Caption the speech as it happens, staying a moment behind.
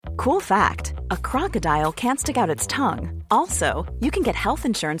Cool fact, a crocodile can't stick out its tongue. Also, you can get health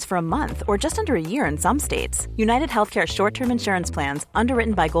insurance for a month or just under a year in some states. United Healthcare short-term insurance plans,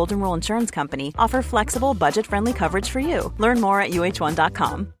 underwritten by Golden Rule Insurance Company, offer flexible, budget-friendly coverage for you. Learn more at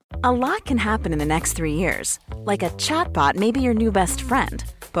uh1.com. A lot can happen in the next 3 years. Like a chatbot may be your new best friend.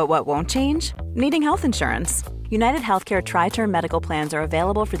 But what won't change? Needing health insurance. United Healthcare Tri-Term Medical Plans are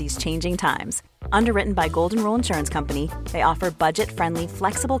available for these changing times. Underwritten by Golden Rule Insurance Company, they offer budget-friendly,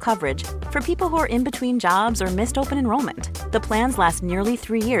 flexible coverage for people who are in between jobs or missed open enrollment. The plans last nearly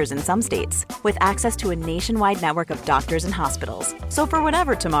 3 years in some states, with access to a nationwide network of doctors and hospitals. So for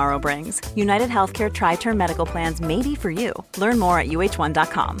whatever tomorrow brings, United Healthcare Tri-Term Medical Plans may be for you. Learn more at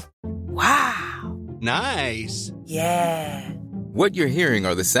uh1.com. Wow. Nice. Yeah. What you're hearing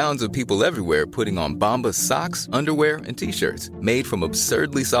are the sounds of people everywhere putting on Bombas socks, underwear, and T-shirts made from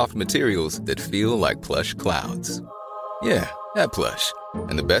absurdly soft materials that feel like plush clouds. Yeah, that plush.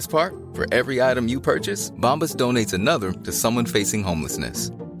 And the best part? For every item you purchase, Bombas donates another to someone facing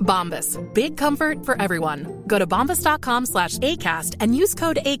homelessness. Bombas. Big comfort for everyone. Go to bombas.com/ACAST and use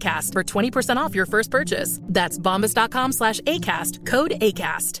code ACAST for 20% off your first purchase. That's bombas.com/ACAST. Code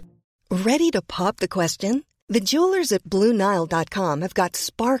ACAST. Ready to pop the question? The jewelers at BlueNile.com have got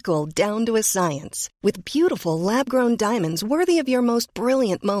sparkle down to a science with beautiful lab-grown diamonds worthy of your most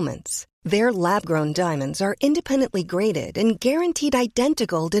brilliant moments. Their lab-grown diamonds are independently graded and guaranteed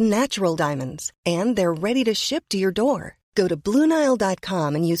identical to natural diamonds, and they're ready to ship to your door. Go to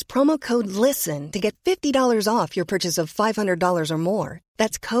BlueNile.com and use promo code LISTEN to get $50 off your purchase of $500 or more.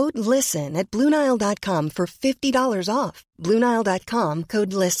 That's code LISTEN at BlueNile.com for $50 off. BlueNile.com,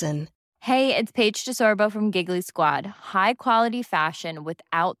 code LISTEN. Hey, it's Paige DeSorbo from Giggly Squad. High quality fashion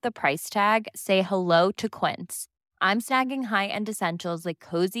without the price tag. Say hello to Quince. I'm snagging high-end essentials like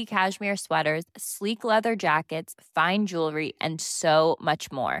cozy cashmere sweaters, sleek leather jackets, fine jewelry, and so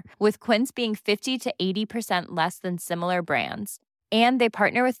much more. With Quince being 50 to 80% less than similar brands. And they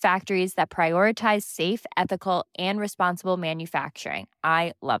partner with factories that prioritize safe, ethical, and responsible manufacturing.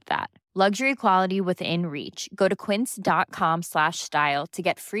 I love that. Luxury quality within reach. Go to quince.com/style to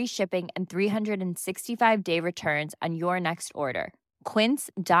get free shipping and 365-day returns on your next order.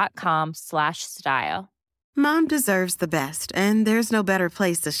 Quince.com/style. Mom deserves the best, and there's no better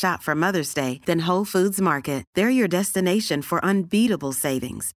place to shop for Mother's Day than Whole Foods Market. They're your destination for unbeatable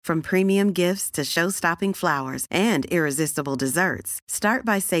savings, from premium gifts to show-stopping flowers and irresistible desserts. Start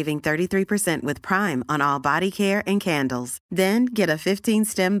by saving 33% with Prime on all body care and candles. Then get a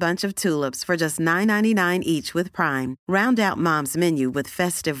 15-stem bunch of tulips for just $9.99 each with Prime. Round out Mom's menu with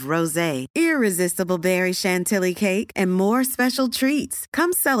festive rosé, irresistible berry chantilly cake, and more special treats.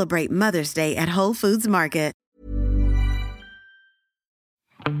 Come celebrate Mother's Day at Whole Foods Market.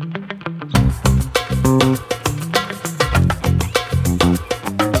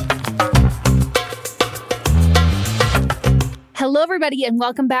 Hello, everybody, and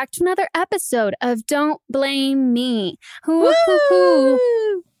welcome back to another episode of Don't Blame Me. Hello,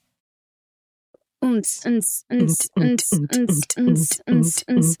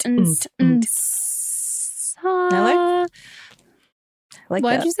 What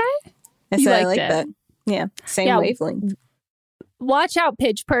did you say? I said I like that. Yeah, same wavelength. Watch out,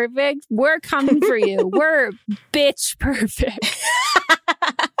 Pitch Perfect. We're coming for you. We're bitch perfect.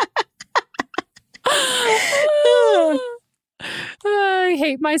 I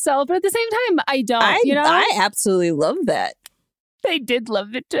hate myself, but at the same time, I don't. I absolutely love that. They did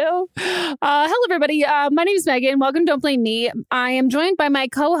love it too. Hello, everybody. My name is Megan. Welcome to Don't Blame Me. I am joined by my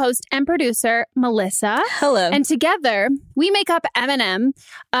co-host and producer, Melissa. Hello. And together, we make up M&M,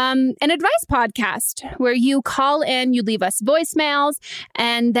 an advice podcast where you call in, you leave us voicemails,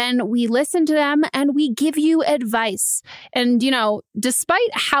 and then we listen to them and we give you advice. And, despite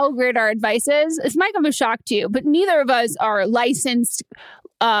how great our advice is, this might come as a shock to you, but neither of us are licensed,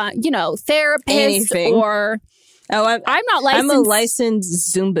 therapists anything. Or... Oh, I'm not licensed. I'm a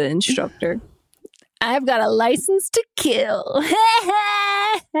licensed Zumba instructor. I've got a license to kill. Does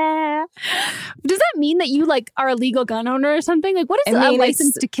that mean that you are a legal gun owner or something? What does a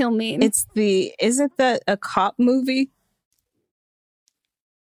license to kill mean? Isn't that a cop movie?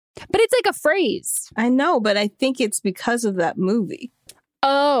 But it's like a phrase. I know, but I think it's because of that movie.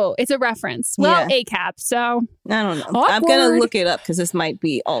 Oh, it's a reference. Well, yeah. ACAP, so. I don't know. Awkward. I'm going to look it up because this might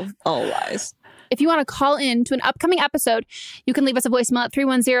be all lies. If you want to call in to an upcoming episode, you can leave us a voicemail at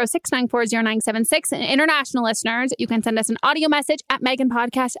 310-694-0976. And international listeners, you can send us an audio message at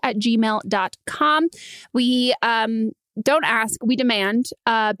meganpodcast@gmail.com. We don't ask. We demand,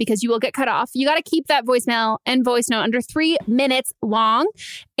 because you will get cut off. You got to keep that voicemail and voice note under 3 minutes long.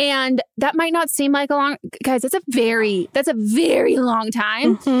 And that might not seem like a long, guys, that's a very long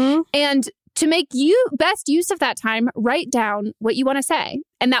time. Mm-hmm. And to make you best use of that time, write down what you want to say.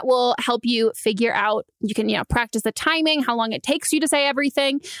 And that will help you figure out, you can, practice the timing, how long it takes you to say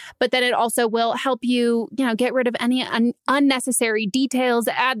everything. But then it also will help you, get rid of any unnecessary details,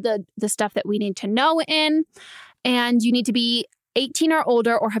 add the stuff that we need to know in. And you need to be 18 or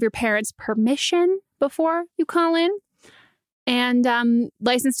older or have your parents' permission before you call in. And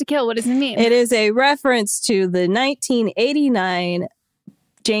License to Kill, what does it mean? It is a reference to the 1989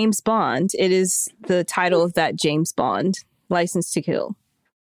 James Bond. It is the title of that James Bond, License to Kill.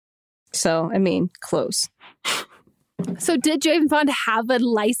 So, I mean, close. So did James Bond have a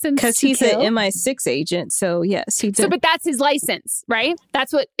license to kill? Because he's an MI6 agent, so yes, he did. So, but that's his license, right?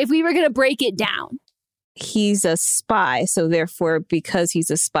 That's what, if we were going to break it down. He's a spy, so therefore, because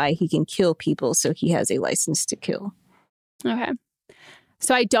he's a spy, he can kill people, so he has a license to kill. Okay.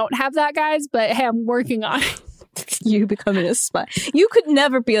 So I don't have that, guys, but hey, I'm working on it. You becoming a spy. You could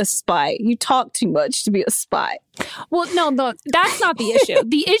never be a spy. You talk too much to be a spy. Well, no, that's not the issue.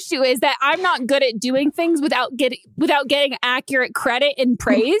 The issue is that I'm not good at doing things without getting accurate credit and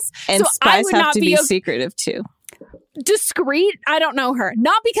praise. And so spies have to be secretive too. Discreet. I don't know her.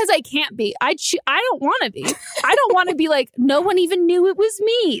 Not because I can't be. I don't want to be. I don't want to be like, no one even knew it was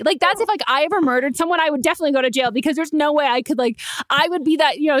me. Like, that's if like I ever murdered someone, I would definitely go to jail, because there's no way I could I would be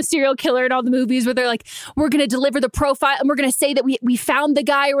that, serial killer in all the movies where they're like, we're going to deliver the profile and we're going to say that we found the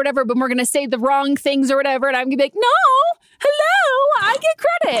guy or whatever, but we're going to say the wrong things or whatever. And I'm going to be like, no, hello, I get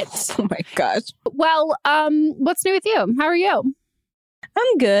credit. Oh my gosh. Well, what's new with you? How are you?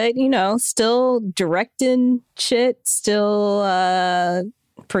 I'm good, still directing shit, still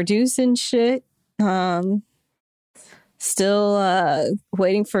producing shit, still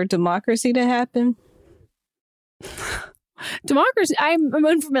waiting for democracy to happen. Democracy? I'm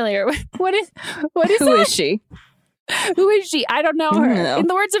unfamiliar. What is Who is she? Who is she? I don't know her. No. In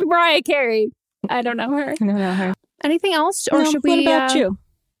the words of Mariah Carey, I don't know her. I don't know her. Anything else? Or should we... What about you?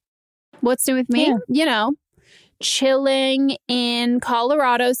 What's new with me? Yeah. Chilling in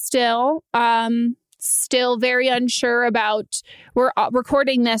Colorado still. Still very unsure about, we're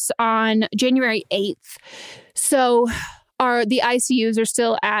recording this on January 8th. So the ICUs are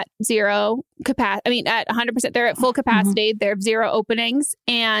still at zero capacity. I mean, at 100%, they're at full capacity. Mm-hmm. They have 0 openings,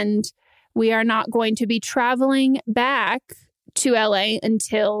 and we are not going to be traveling back to LA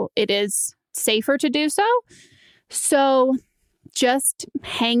until it is safer to do so. So just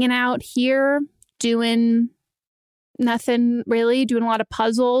hanging out here, doing nothing really, doing a lot of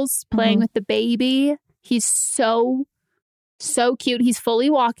puzzles, playing with the baby. He's so cute. He's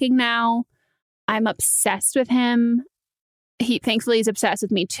fully walking now. I'm obsessed with him. Thankfully he's obsessed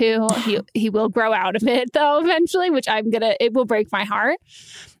with me too. He will grow out of it though eventually, which it will break my heart.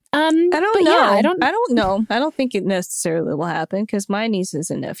 I don't know. Yeah, I don't know. I don't think it necessarily will happen, because my nieces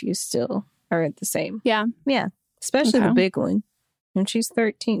and nephews still are the same. Yeah. Yeah. Especially the big one. And she's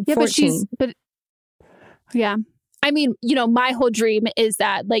 13, yeah, 14. Yeah. I mean, my whole dream is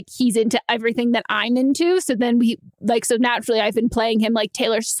that he's into everything that I'm into. So then so naturally I've been playing him like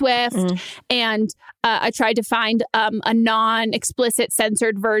Taylor Swift. And I tried to find a non-explicit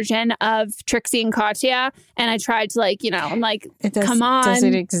censored version of Trixie and Katya. And I tried to I'm like, come on. Does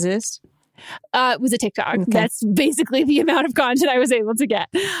it exist? It was a TikTok. Okay. That's basically the amount of content I was able to get.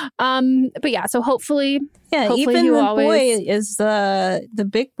 But yeah, so hopefully even the boy is the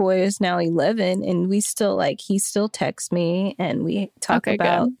big boy is now 11, and we still he still texts me and we talk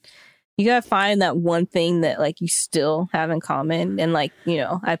about. Good. You gotta find that one thing that you still have in common, and I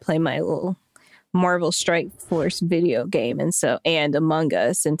play my little Marvel Strike Force video game, and Among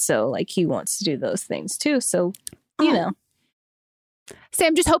Us, and so he wants to do those things too. So you know. So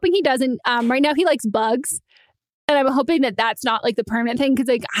I'm just hoping he doesn't. Right now he likes bugs, and I'm hoping that that's not the permanent thing,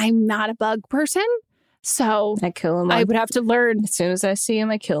 because I'm not a bug person. So I kill him. I would have to learn. As soon as I see him,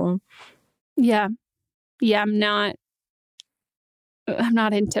 I kill him. Yeah. I'm not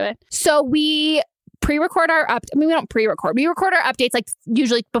into it. So we pre-record we don't pre-record. We record our updates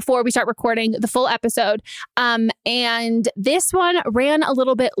usually before we start recording the full episode. And this one ran a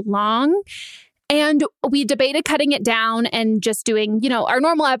little bit long. And we debated cutting it down and just doing, our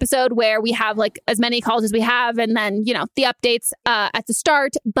normal episode where we have as many calls as we have, and then, the updates at the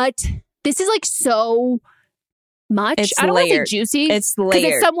start. But this is so much. I don't want to say juicy. It's layered.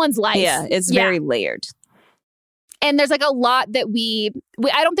 Because it's someo's life. Yeah, it's very layered. And there's like a lot that we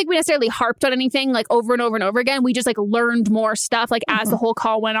I don't think we necessarily harped on anything like over and over and over again. We just like learned more stuff like as the whole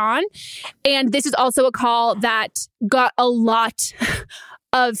call went on. And this is also a call that got a lot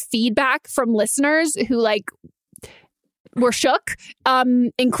of feedback from listeners who like were shook,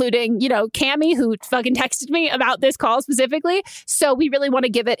 including, you know, Cammie, who fucking texted me about this call specifically. So we really want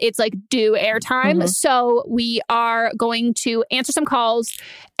to give it its like due airtime. So we are going to answer some calls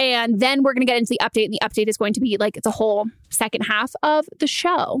and then we're going to get into the update. And the update is going to be like the whole second half of the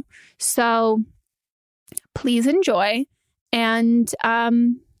show. So please enjoy and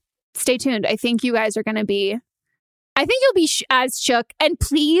stay tuned. I think you guys are going to be, I think you'll be as shook. And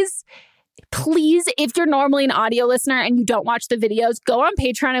please, if you're normally an audio listener and you don't watch the videos, go on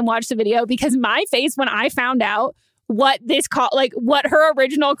Patreon and watch the video, because my face when I found out what this call, like what her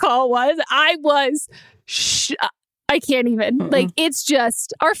original call was, I was, I can't even, like, it's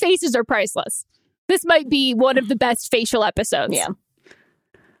just, our faces are priceless. This might be one of the best facial episodes. Yeah.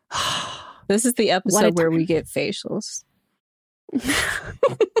 This is the episode where we get facials.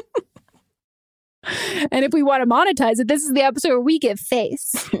 And if we want to monetize it, this is the episode where we give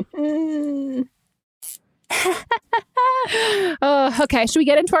face. Okay, should we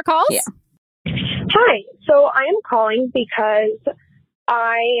get into our calls? Yeah. Hi. So I am calling because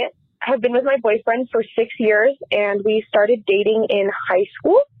I have been with my boyfriend for 6 years and we started dating in high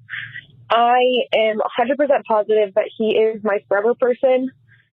school. I am 100% positive that he is my forever person,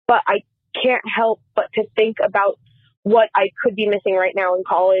 but I can't help but to think about what I could be missing right now in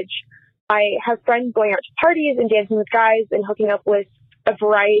college. I have friends going out to parties and dancing with guys and hooking up with a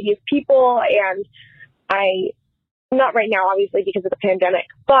variety of people. And not right now, obviously, because of the pandemic,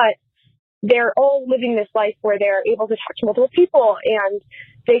 but they're all living this life where they're able to talk to multiple people and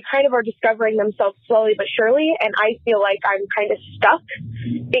they kind of are discovering themselves slowly but surely. And I feel like I'm kind of stuck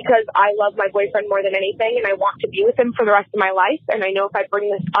because I love my boyfriend more than anything and I want to be with him for the rest of my life. And I know if I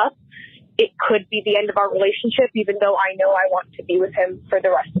bring this up, it could be the end of our relationship, even though I know I want to be with him for the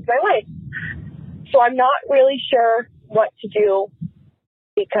rest of my life. So I'm not really sure what to do,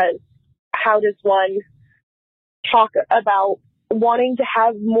 because how does one talk about wanting to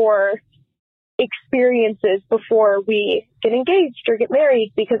have more experiences before we get engaged or get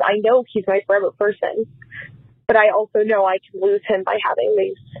married? Because I know he's my forever person, but I also know I can lose him by having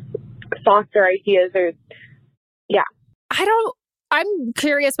these thoughts or ideas or, yeah. I'm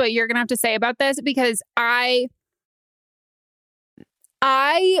curious what you're going to have to say about this, because I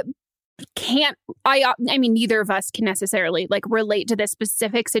mean, neither of us can necessarily like relate to this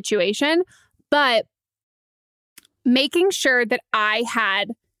specific situation, but making sure that I had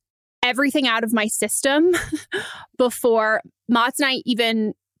everything out of my system before Mats and I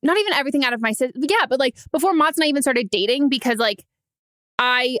even, not even everything out of my system. Yeah. But like before Mats and I even started dating, because like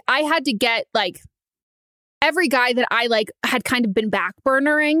I had to get like every guy that I like had kind of been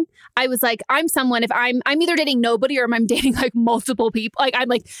backburnering. I was like, I'm someone, if I'm either dating nobody or I'm dating like multiple people. Like I'm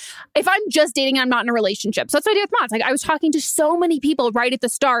like, if I'm just dating, I'm not in a relationship. So that's what I did with Mats. Like I was talking to so many people right at the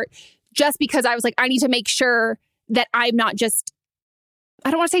start, just because I was like, I need to make sure that I'm not just,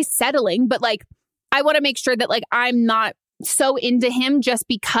 I don't want to say settling, but like, I want to make sure that like, I'm not so into him just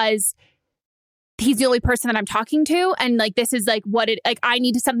because he's the only person that I'm talking to. And like, this is like what it, like, I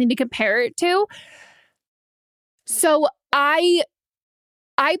need something to compare it to. So I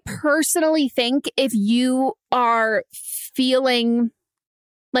personally think if you are feeling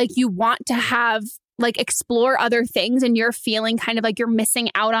like you want to have, like, explore other things and you're feeling kind of like you're missing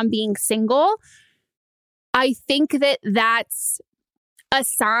out on being single, I think that that's a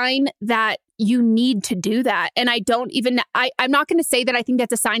sign that you need to do that. And I'm not going to say that I think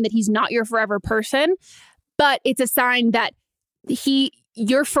that's a sign that he's not your forever person, but it's a sign that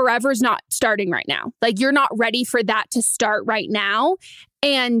your forever is not starting right now. Like you're not ready for that to start right now.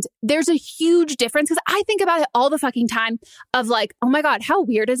 And there's a huge difference, because I think about it all the fucking time of like, oh my God, how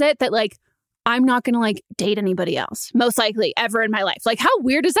weird is it that like, I'm not going to like date anybody else, most likely ever in my life. Like how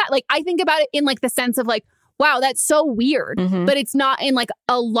weird is that? Like I think about it in like the sense of like, wow, that's so weird, but it's not in like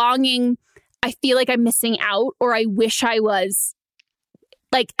a longing. I feel like I'm missing out, or I wish I was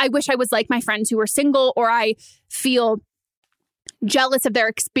like my friends who were single, or I feel jealous of their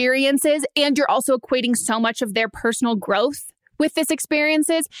experiences. And you're also equating so much of their personal growth with this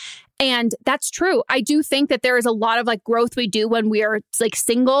experiences. And that's true. I do think that there is a lot of like growth we do when we are like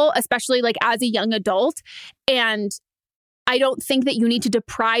single, especially like as a young adult. And I don't think that you need to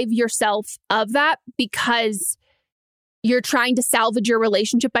deprive yourself of that because you're trying to salvage your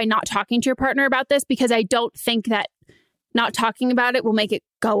relationship by not talking to your partner about this, because I don't think that not talking about it will make it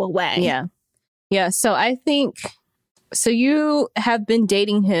go away. Yeah. Yeah. So I think, so you have been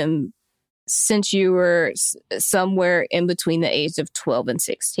dating him since you were somewhere in between the age of 12 and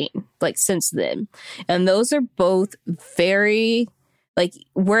 16, like since then. And those are both very, like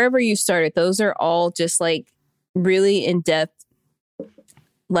wherever you started, those are all just like really in depth,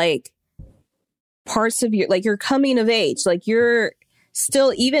 like parts of your, like your coming of age, like you're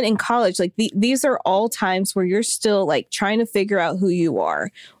still, even in college, like these are all times where you're still like trying to figure out who you are,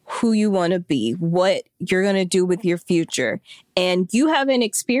 who you want to be, what you're going to do with your future. And you haven't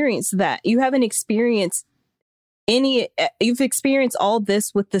experienced that. You haven't experienced you've experienced all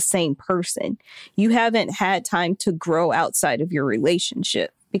this with the same person. You haven't had time to grow outside of your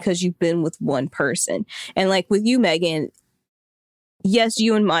relationship because you've been with one person. And like with you, Megan, yes,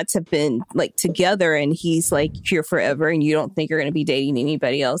 you and Mats have been like together and he's like here forever and you don't think you're going to be dating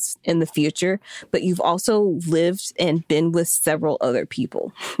anybody else in the future, but you've also lived and been with several other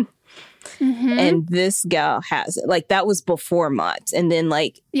people. And this gal hasn't. Like that was before Mats. And then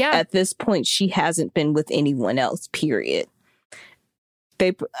like at this point, she hasn't been with anyone else, period.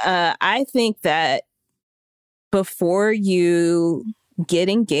 I think that before you get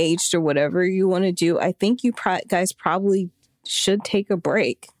engaged or whatever you want to do, I think you guys probably should take a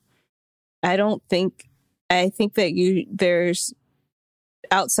break. I think that there's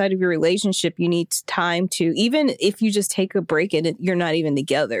outside of your relationship, you need time to, even if you just take a break and you're not even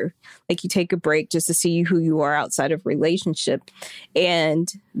together, like you take a break just to see who you are outside of relationship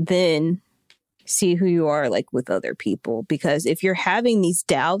and then see who you are like with other people. Because if you're having these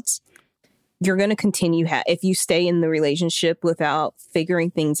doubts, you're going to continue. If you stay in the relationship without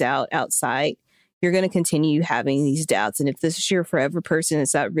figuring things out outside, you're going to continue having these doubts. And if this is your forever person,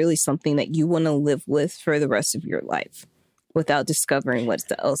 it's not really something that you want to live with for the rest of your life without discovering what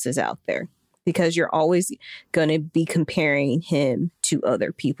else is out there. Because you're always going to be comparing him to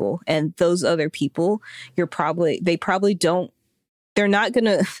other people. And those other people, they're probably not going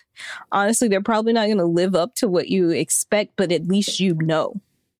to, honestly, they're probably not going to live up to what you expect, but at least you know.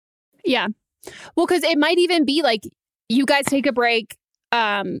 Yeah. Well, because it might even be like you guys take a break,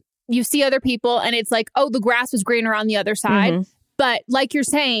 you see other people and it's like, oh, the grass was greener on the other side. But like you're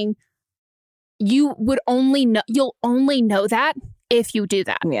saying, you'll only know that if you do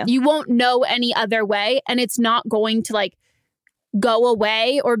that. Yeah. You won't know any other way. And it's not going to like go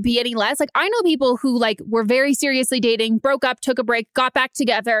away or be any less. Like I know people who like were very seriously dating, broke up, took a break, got back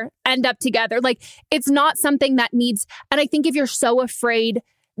together, end up together. Like it's not something that needs. And I think if you're so afraid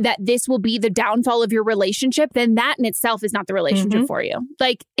that this will be the downfall of your relationship, then that in itself is not the relationship for you.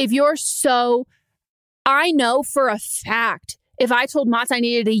 Like if you're I know for a fact, if I told Mats I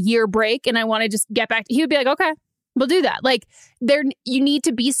needed a year break and I want to just get back, he would be like, okay, we'll do that. Like you need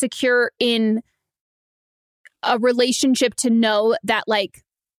to be secure in a relationship to know that like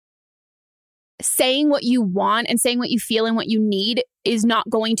saying what you want and saying what you feel and what you need is not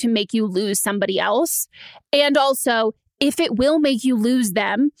going to make you lose somebody else. And also, if it will make you lose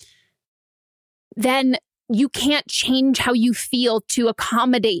them, then you can't change how you feel to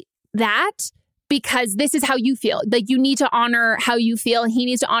accommodate that because this is how you feel. Like you need to honor how you feel. He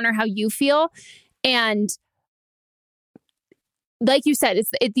needs to honor how you feel. And like you said,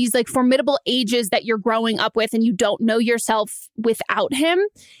 it's these like formidable ages that you're growing up with and you don't know yourself without him.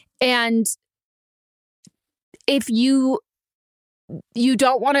 And if you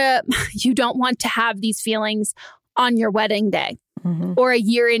don't want to have these feelings on your wedding day or a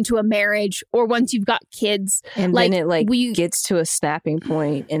year into a marriage or once you've got kids. And like, then it gets to a snapping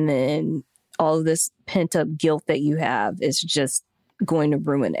point and then all of this pent up guilt that you have is just going to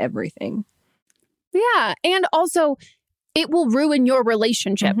ruin everything. Yeah. And also it will ruin your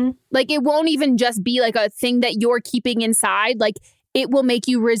relationship. Like it won't even just be like a thing that you're keeping inside. Like it will make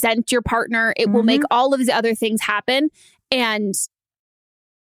you resent your partner. It will make all of these other things happen. And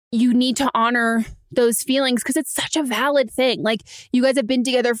you need to honor those feelings because it's such a valid thing. Like you guys have been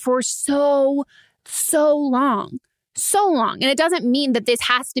together for so long. And it doesn't mean that this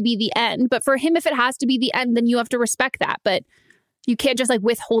has to be the end. But for him, if it has to be the end, then you have to respect that. But you can't just like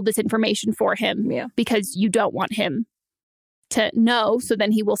withhold this information for him because you don't want him to know. So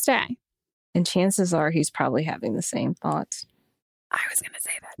then he will stay. And chances are he's probably having the same thoughts. I was going to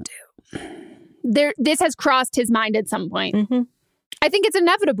say that too. This has crossed his mind at some point. I think it's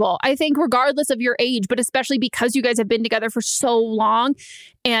inevitable. I think regardless of your age, but especially because you guys have been together for so long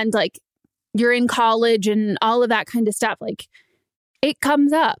and like you're in college and all of that kind of stuff, like it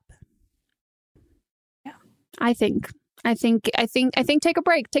comes up. Yeah. I think take a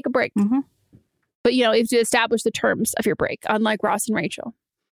break. But you know, you have to establish the terms of your break, unlike Ross and Rachel.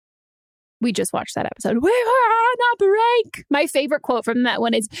 We just watched that episode. We were on a break. My favorite quote from that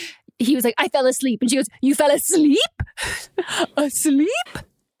one is, he was like, I fell asleep. And she goes, you fell asleep? Asleep?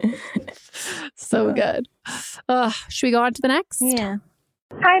 So good. Should we go on to the next? Yeah.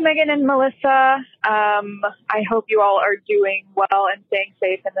 Hi, Megan and Melissa. I hope you all are doing well and staying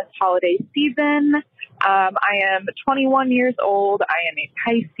safe in this holiday season. I am 21 years old. I am a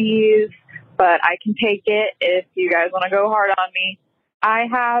Pisces, but I can take it if you guys want to go hard on me. I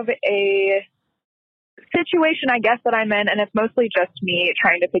have a situation, I guess, that I'm in, and it's mostly just me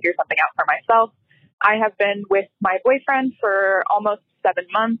trying to figure something out for myself. I have been with my boyfriend for almost 7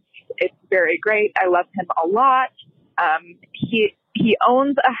 months. It's very great. I love him a lot. He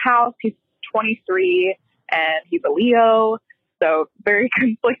owns a house. He's 23 and he's a Leo. So very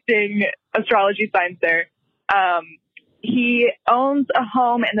conflicting astrology signs there. He owns a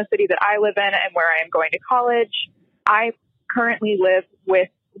home in the city that I live in and where I am going to college. I currently live with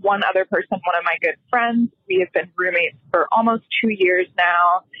one other person, one of my good friends. We have been roommates for almost 2 years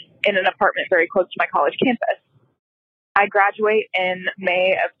now in an apartment very close to my college campus. I graduate in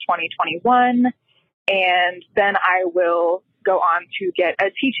May of 2021, and then I will go on to get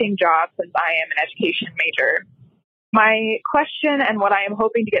a teaching job since I am an education major. My question and what I am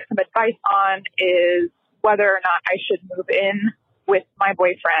hoping to get some advice on is whether or not I should move in with my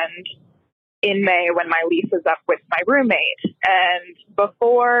boyfriend in May when my lease is up with my roommate. And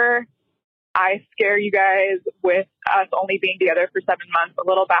before I scare you guys with us only being together for 7 months, a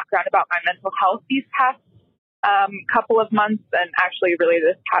little background about my mental health these past couple of months, and actually really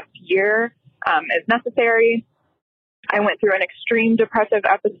this past year is necessary. I went through an extreme depressive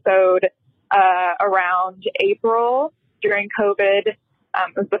episode around April during COVID. It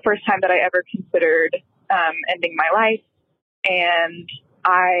was the first time that I ever considered ending my life. And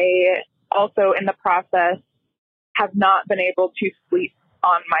I also, in the process, have not been able to sleep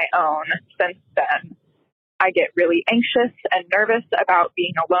on my own since then. I get really anxious and nervous about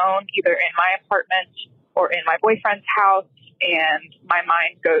being alone, either in my apartment or in my boyfriend's house, and my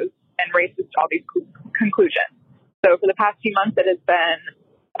mind goes and races to all these conclusions. So for the past few months, it has been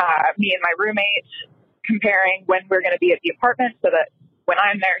me and my roommate comparing when we're going to be at the apartment so that when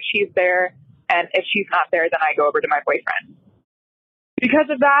I'm there, she's there. And if she's not there, then I go over to my boyfriend. Because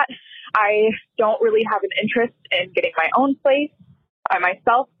of that, I don't really have an interest in getting my own place by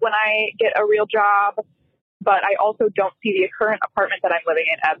myself when I get a real job. But I also don't see the current apartment that I'm living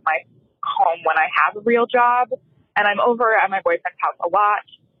in as my home when I have a real job. And I'm over at my boyfriend's house a lot.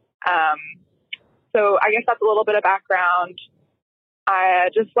 So I guess that's a little bit of background.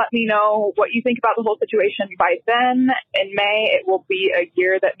 Just let me know what you think about the whole situation by then. In May, it will be a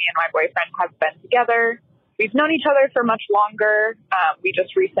year that me and my boyfriend have been together. We've known each other for much longer. We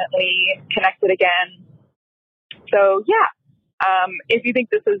just recently connected again. So, yeah, if you think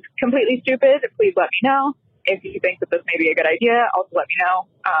this is completely stupid, please let me know. If you think that this may be a good idea, also let me know.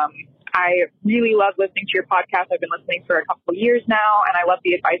 I really love listening to your podcast. I've been listening for a couple of years now, and I love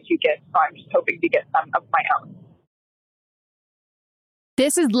the advice you get. So I'm just hoping to get some of my own.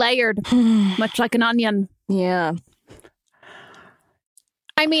 This is layered, much like an onion. Yeah.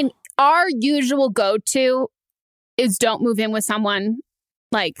 I mean, our usual go-to is don't move in with someone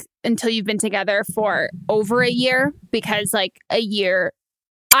like until you've been together for over a year, because like a year,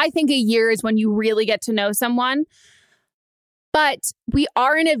 I think a year is when you really get to know someone. But we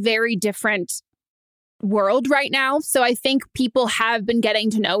are in a very different world right now. So I think people have been getting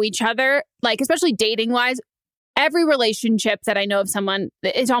to know each other, like especially dating wise. Every relationship that I know of someone,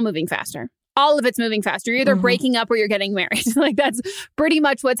 it's all moving faster. All of it's moving faster. You're either breaking up or you're getting married. Like that's pretty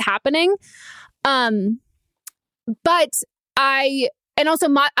much what's happening. But I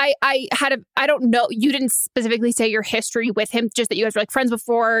don't know, you didn't specifically say your history with him, just that you guys were like friends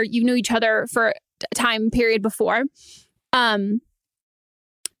before, you knew each other for a time period before.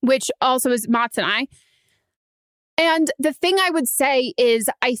 Which also is Mats and I. And the thing I would say is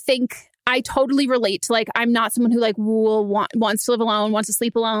I think I totally relate to, like, I'm not someone who like wants to live alone, wants to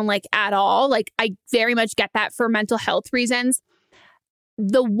sleep alone, like at all. Like I very much get that for mental health reasons.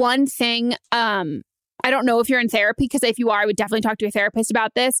 The one thing, I don't know if you're in therapy, because if you are, I would definitely talk to a therapist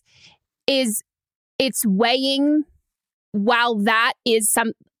about this, is it's weighing, while that is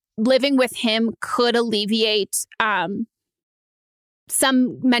living with him could alleviate,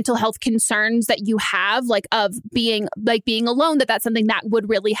 some mental health concerns that you have, like of being alone, that's something that would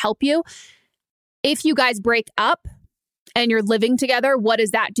really help you. If you guys break up and you're living together, what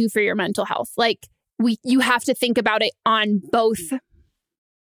does that do for your mental health? Like you have to think about it on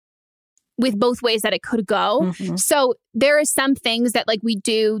with both ways that it could go. Mm-hmm. So there are some things that like we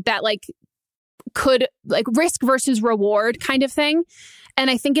do that like could like risk versus reward kind of thing. And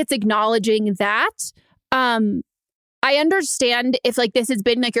I think it's acknowledging that. I understand if like this has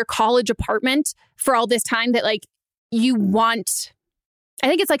been like your college apartment for all this time, that like you want I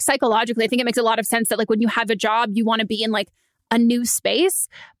think it's like psychologically, I think it makes a lot of sense that like when you have a job, you want to be in like a new space.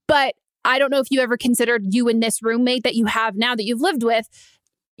 But I don't know if you ever considered you and this roommate that you have now that you've lived with,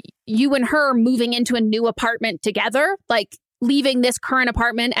 you and her moving into a new apartment together, like leaving this current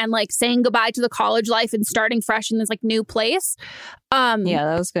apartment and like saying goodbye to the college life and starting fresh in this like new place. Yeah,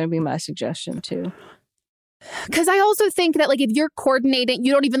 that was going to be my suggestion too. Because I also think that like if you're coordinating,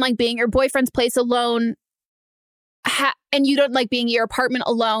 you don't even like being at your boyfriend's place alone and you don't like being in your apartment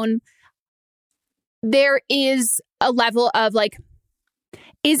alone, there is a level of like,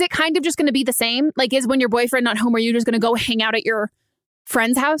 is it kind of just going to be the same? Like, is when your boyfriend not home, are you just going to go hang out at your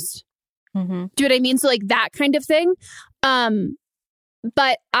friend's house? Mm-hmm. Do you know what I mean? So like that kind of thing.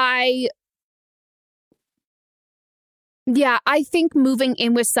 But I think moving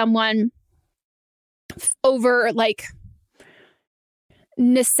in with someone over like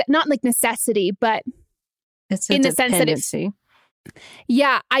not like necessity, but it's a in the sense that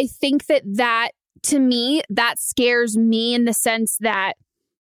I think that to me, that scares me in the sense that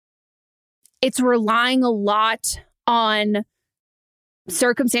it's relying a lot on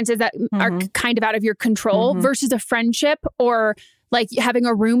circumstances that are kind of out of your control versus a friendship or like having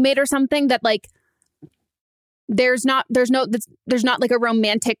a roommate or something that like there's not like a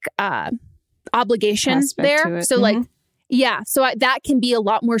romantic obligation aspect there. So like, so that can be a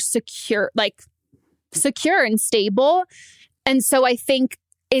lot more secure and stable. And so I think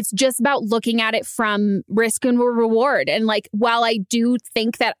it's just about looking at it from risk and reward. And like, while I do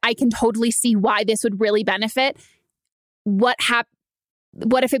think that I can totally see why this would really benefit, what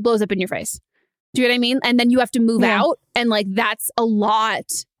if it blows up in your face? Do you know what I mean? And then you have to move out. And like, that's a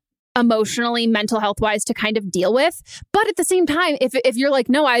lot emotionally, mental health wise to kind of deal with. But at the same time, if you're like,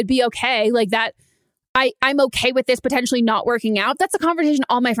 no, I'd be okay. Like that, I'm okay with this potentially not working out. That's a conversation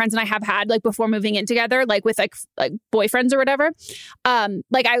all my friends and I have had like before moving in together, like with like boyfriends or whatever.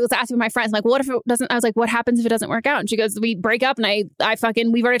 Like I was asking my friends, like, what if it doesn't, I was like, what happens if it doesn't work out? And she goes, we break up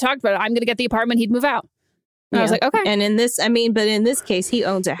and we've already talked about it. I'm going to get the apartment. He'd move out. And I was like, okay. And in this case, he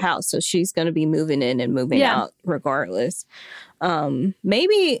owns a house. So she's going to be moving in and moving out regardless.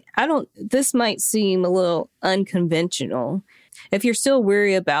 This might seem a little unconventional. If you're still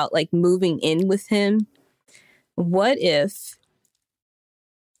worried about like moving in with him, what if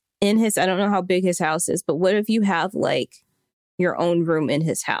I don't know how big his house is, but what if you have like your own room in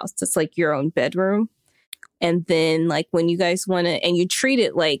his house? It's like your own bedroom. And then like when you guys want to, and you treat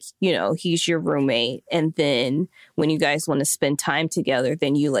it like, you know, he's your roommate. And then when you guys want to spend time together,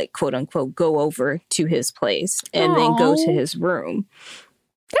 then you like, quote unquote, go over to his place and then go to his room.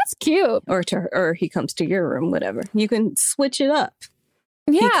 That's cute. Or he comes to your room, whatever. You can switch it up.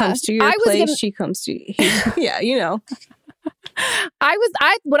 Yeah. He comes to your place. She comes to yeah, you know.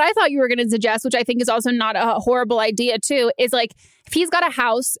 What I thought you were going to suggest, which I think is also not a horrible idea too, is like if he's got a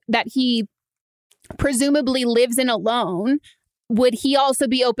house that he presumably lives in alone, would he also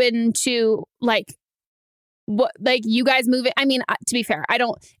be open to like what, like you guys moving? I mean, to be fair,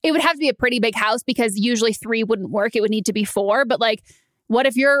 it would have to be a pretty big house because usually 3 wouldn't work. It would need to be 4. But like, what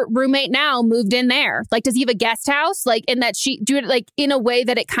if your roommate now moved in there? Like, does he have a guest house? Like, in that she do it like in a way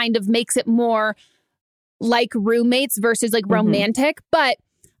that it kind of makes it more like roommates versus like romantic. But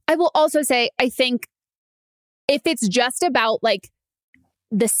I will also say, I think if it's just about like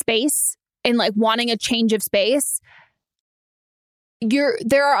the space and like wanting a change of space,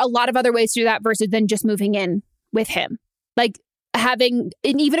 there are a lot of other ways to do that versus than just moving in with him. Like and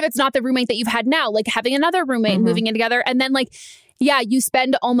even if it's not the roommate that you've had now, like having another roommate and moving in together. And then like, yeah, you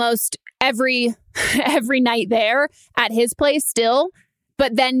spend almost every night there at his place still,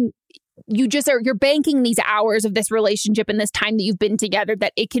 but then you're banking these hours of this relationship and this time that you've been together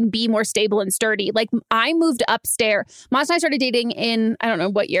that it can be more stable and sturdy. Like I moved upstairs. Mas and I started dating in, I don't know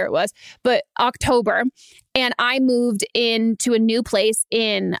what year it was, but October. And I moved into a new place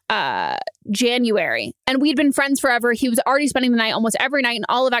in January. And we'd been friends forever. He was already spending the night almost every night and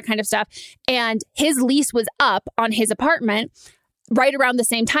all of that kind of stuff. And his lease was up on his apartment right around the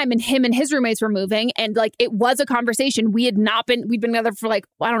same time, and him and his roommates were moving, and like it was a conversation. We'd been together for like,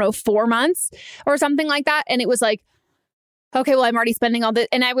 I don't know, 4 months or something like that, and it was like, okay, well, I'm already spending all this,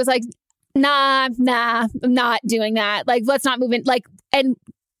 and I was like, nah, I'm not doing that. Like, let's not move in. Like, and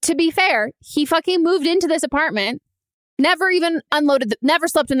to be fair, he fucking moved into this apartment, never even unloaded, never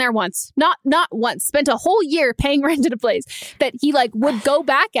slept in there once, not once. Spent a whole year paying rent at a place that he like would go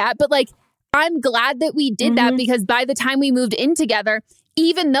back at, but like, I'm glad that we did that because by the time we moved in together,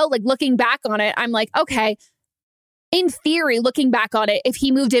 even though like looking back on it, I'm like, okay, in theory, looking back on it, if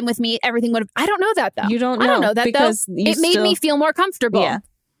he moved in with me, everything would have, I don't know that though. You don't know. I don't know that because though. It made me feel more comfortable. Yeah.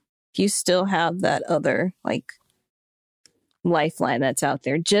 You still have that other like lifeline that's out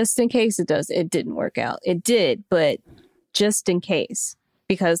there, just in case it didn't work out. It did, but just in case.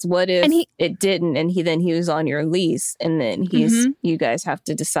 Because what if it didn't, and he was on your lease, and then you guys have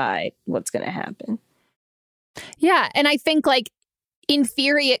to decide what's going to happen. Yeah, and I think like in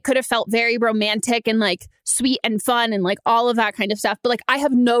theory it could have felt very romantic and like sweet and fun and like all of that kind of stuff. But like I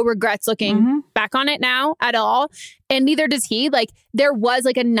have no regrets looking back on it now at all, and neither does he. Like there was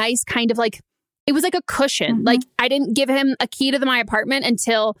like a nice kind of like it was like a cushion. Like I didn't give him a key to my apartment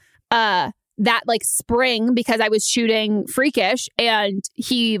until that like spring because I was shooting Freakish, and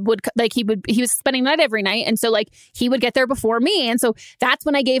he was spending the night every night. And so like he would get there before me. And so that's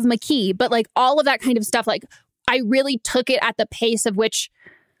when I gave him a key. But like all of that kind of stuff, like I really took it at the pace of which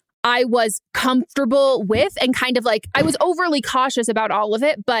I was comfortable with, and kind of like I was overly cautious about all of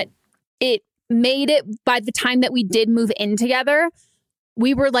it, but it made it by the time that we did move in together,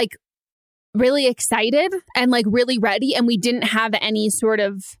 we were like really excited and like really ready. And we didn't have any sort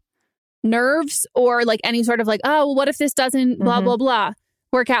of nerves or like any sort of like, oh, well, what if this doesn't blah, blah, blah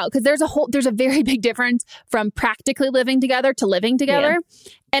work out? Because there's a very big difference from practically living together to living together.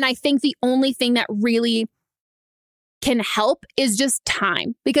 Yeah. And I think the only thing that really can help is just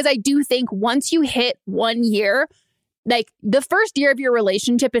time. Because I do think once you hit 1 year, like the first year of your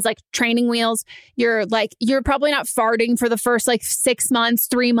relationship is like training wheels. You're probably not farting for the first like 6 months,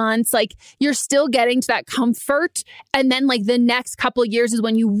 3 months. Like you're still getting to that comfort. And then like the next couple of years is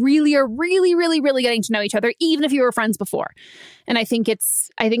when you really are really, really, really getting to know each other, even if you were friends before. And I think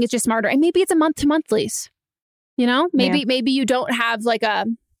it's just smarter. And maybe it's a month-to-month lease. You know, maybe you don't have like a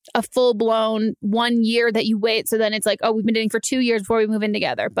full blown 1 year that you wait. So then it's like, oh, we've been dating for 2 years before we move in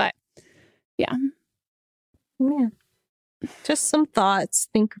together. But yeah. Just some thoughts,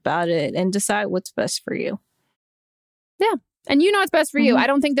 think about it, and decide what's best for you. Yeah. And you know what's best for you. I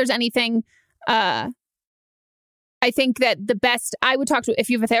don't think there's anything, I think that the best, I would talk to, if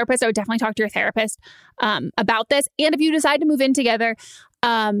you have a therapist, I would definitely talk to your therapist about this. And if you decide to move in together,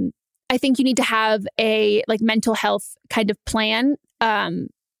 I think you need to have a like mental health kind of plan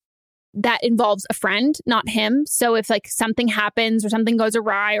that involves a friend, not him. So if like something happens or something goes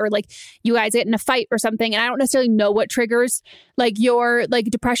awry or like you guys get in a fight or something, and I don't necessarily know what triggers like your like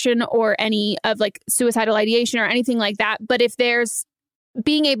depression or any of like suicidal ideation or anything like that. But if there's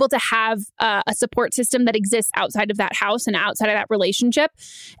being able to have a support system that exists outside of that house and outside of that relationship,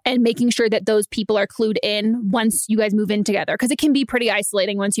 and making sure that those people are clued in once you guys move in together. Because it can be pretty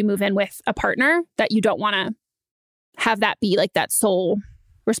isolating once you move in with a partner, that you don't want to have that be like that sole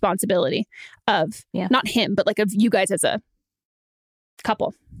responsibility of not him, but like of you guys as a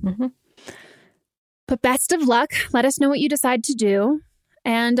couple. But best of luck. Let us know what you decide to do.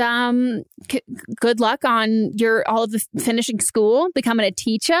 And good luck on all of the finishing school, becoming a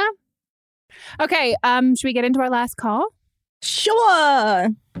teacher. Okay, should we get into our last call? Sure.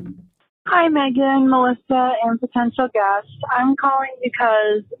 Hi, Megan, Melissa, and potential guests. I'm calling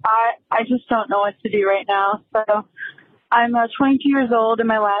because I just don't know what to do right now. So I'm 22 years old in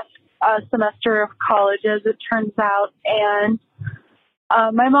my last semester of college, as it turns out. And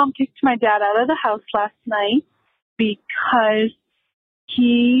my mom kicked my dad out of the house last night because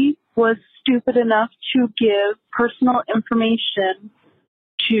he was stupid enough to give personal information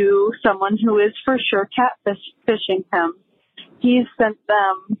to someone who is for sure catfishing him. He sent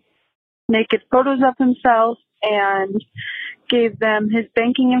them naked photos of himself and gave them his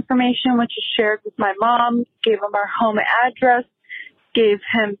banking information, which is shared with my mom, gave him our home address, gave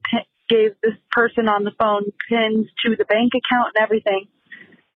this person on the phone pins to the bank account and everything.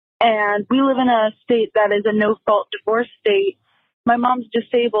 And we live in a state that is a no-fault divorce state. My mom's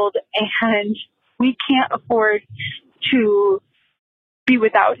disabled, and we can't afford to be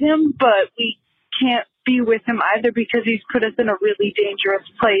without him, but we can't be with him either because he's put us in a really dangerous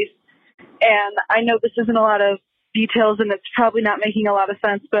place. And I know this isn't a lot of details, and it's probably not making a lot of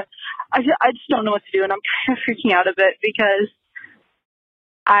sense, but I just don't know what to do, and I'm kind of freaking out a bit because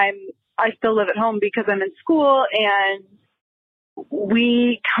I still live at home because I'm in school, and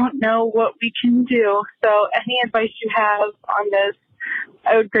we don't know what we can do. So any advice you have on this,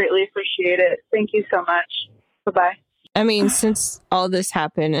 I would greatly appreciate it. Thank you so much. Bye-bye. I mean, since all this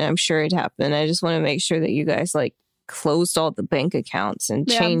happened, and I'm sure it happened, I just want to make sure that you guys like closed all the bank accounts and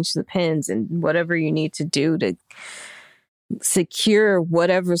changed the pins and whatever you need to do to secure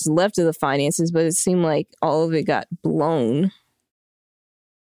whatever's left of the finances. But it seemed like all of it got blown.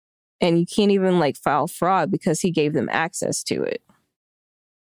 And you can't even like file fraud because he gave them access to it.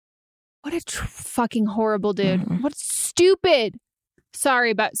 What a fucking horrible dude. What stupid.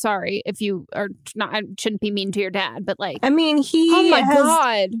 Sorry if you are not, I shouldn't be mean to your dad, but like, I mean, he oh my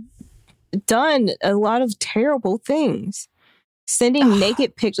God, done a lot of terrible things. sending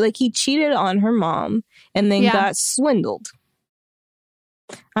naked pictures. Like, he cheated on her mom and then got swindled.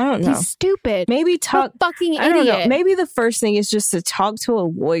 I don't know. He's stupid. Maybe talk. Fucking idiot. I don't know. Maybe the first thing is just to talk to a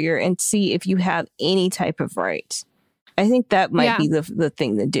lawyer and see if you have any type of right. I think that might be the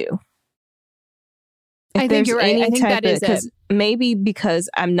thing to do. I think you're right. I think that is it. Maybe because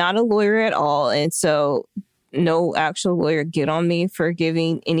I'm not a lawyer at all, and so no actual lawyer get on me for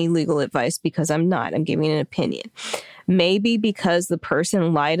giving any legal advice, because I'm not. I'm giving an opinion. Maybe because the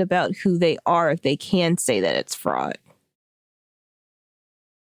person lied about who they are, if they can say that it's fraud.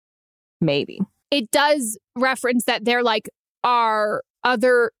 Maybe. It does reference that there like are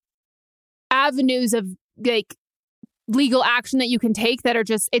other avenues of like legal action that you can take that are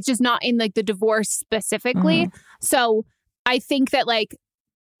just, it's just not in like the divorce specifically. So I think that like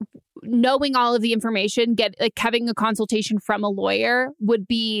knowing all of the information, having a consultation from a lawyer would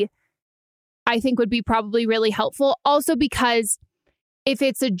be probably really helpful. Also because if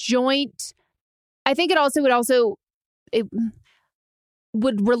it's a joint, I think it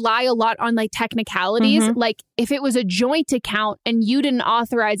would rely a lot on like technicalities. Like if it was a joint account and you didn't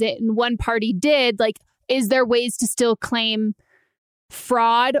authorize it and one party did, like, is there ways to still claim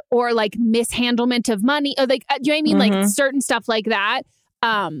fraud or like mishandlement of money? Or like, do you know what I mean? Like certain stuff like that.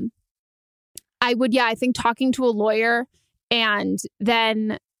 I think talking to a lawyer and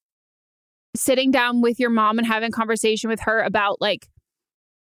then sitting down with your mom and having a conversation with her about like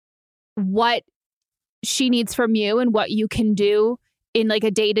what she needs from you and what you can do in like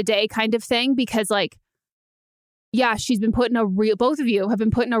a day-to-day kind of thing, because like, yeah, both of you have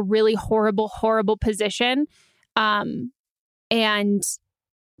been put in a really horrible position. And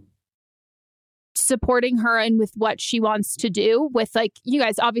supporting her and with what she wants to do with like you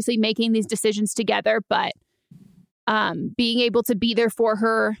guys obviously making these decisions together, but being able to be there for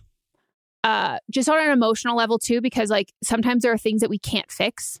her just on an emotional level too, because like sometimes there are things that we can't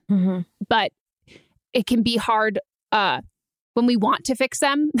fix, but it can be hard when we want to fix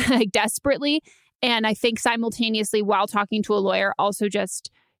them like desperately. And I think simultaneously while talking to a lawyer, also just,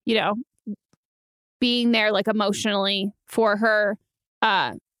 you know, being there like emotionally for her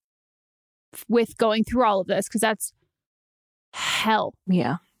with going through all of this, because that's hell.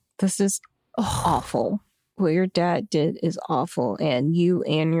 Yeah, this is awful. What your dad did is awful, and you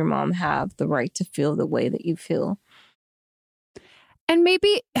and your mom have the right to feel the way that you feel. And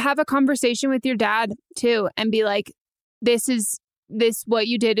maybe have a conversation with your dad too and be like, what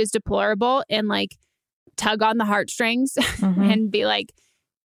you did is deplorable, and like tug on the heartstrings and be like,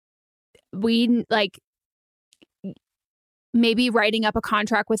 we like maybe writing up a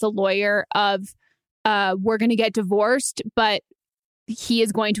contract with a lawyer of we're going to get divorced, but he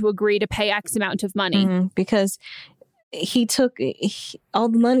is going to agree to pay X amount of money because all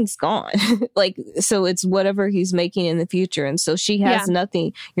the money's gone. Like, so it's whatever he's making in the future. And so she has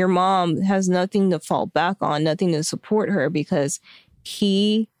nothing. Your mom has nothing to fall back on, nothing to support her, because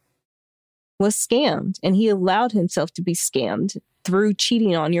he was scammed and he allowed himself to be scammed through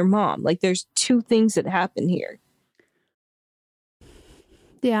cheating on your mom. Like, there's two things that happen here.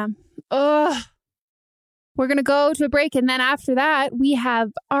 Yeah. We're going to go to a break. And then after that, we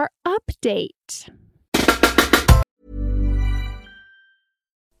have our update.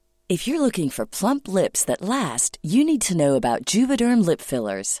 If you're looking for plump lips that last, you need to know about Juvederm lip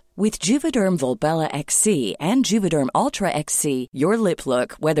fillers. With Juvederm Volbella XC and Juvederm Ultra XC, your lip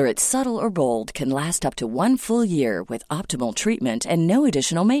look, whether it's subtle or bold, can last up to 1 full year with optimal treatment and no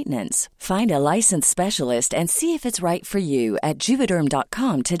additional maintenance. Find a licensed specialist and see if it's right for you at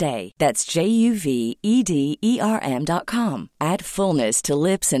Juvederm.com today. That's JUVEDERM.com. Add fullness to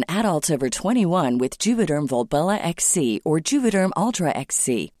lips in adults over 21 with Juvederm Volbella XC or Juvederm Ultra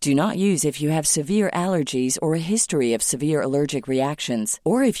XC. Do not use if you have severe allergies or a history of severe allergic reactions,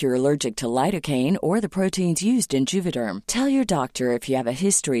 or if you're allergic to lidocaine or the proteins used in Juvederm. Tell your doctor if you have a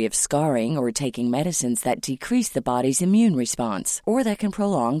history of scarring or taking medicines that decrease the body's immune response or that can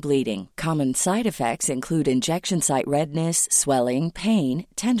prolong bleeding. Common side effects include injection site redness, swelling, pain,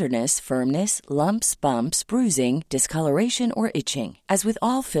 tenderness, firmness, lumps, bumps, bruising, discoloration, or itching. As with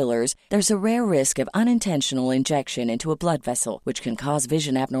all fillers, there's a rare risk of unintentional injection into a blood vessel, which can cause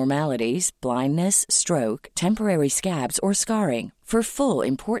vision abnormalities, blindness, stroke, temporary scabs, or scarring. For full,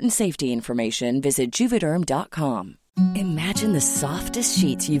 important safety information, visit Juvederm.com. Imagine the softest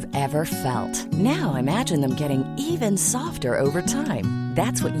sheets you've ever felt. Now imagine them getting even softer over time.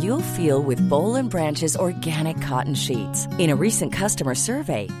 That's what you'll feel with Boll & Branch's organic cotton sheets. In a recent customer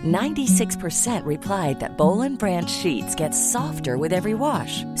survey, 96% replied that Boll & Branch sheets get softer with every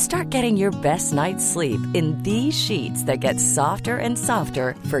wash. Start getting your best night's sleep in these sheets that get softer and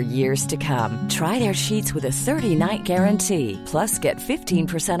softer for years to come. Try their sheets with a 30-night guarantee. Plus, get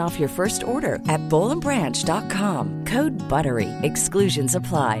 15% off your first order at bollandbranch.com. Code BUTTERY. Exclusions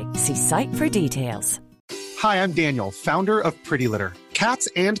apply. See site for details. Hi, I'm Daniel, founder of Pretty Litter. Cats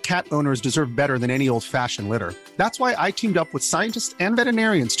and cat owners deserve better than any old-fashioned litter. That's why I teamed up with scientists and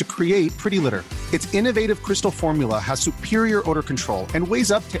veterinarians to create Pretty Litter. Its innovative crystal formula has superior odor control and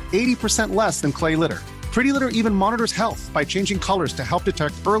weighs up to 80% less than clay litter. Pretty Litter even monitors health by changing colors to help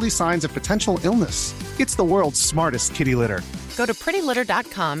detect early signs of potential illness. It's the world's smartest kitty litter. Go to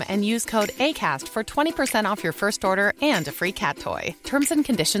prettylitter.com and use code ACAST for 20% off your first order and a free cat toy. Terms and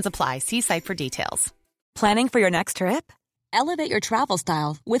conditions apply. See site for details. Planning for your next trip? Elevate your travel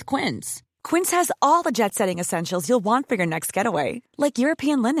style with Quince. Quince has all the jet-setting essentials you'll want for your next getaway, like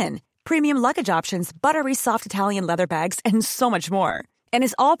European linen, premium luggage options, buttery soft Italian leather bags, and so much more. And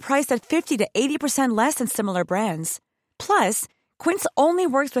is all priced at 50 to 80% less than similar brands. Plus, Quince only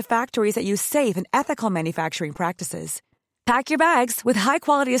works with factories that use safe and ethical manufacturing practices. Pack your bags with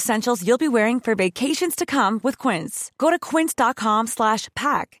high-quality essentials you'll be wearing for vacations to come with Quince. Go to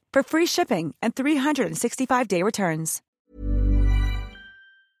quince.com/pack for free shipping and 365-day returns.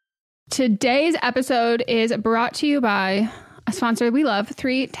 Today's episode is brought to you by a sponsor we love,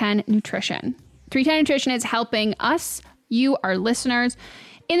 310 Nutrition. 310 Nutrition is helping us, you, our listeners,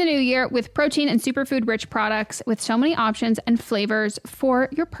 in the new year with protein and superfood-rich products with so many options and flavors for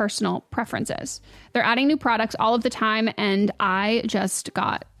your personal preferences. They're adding new products all of the time, and I just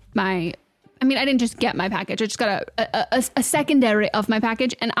got I didn't just get my package. I just got a secondary of my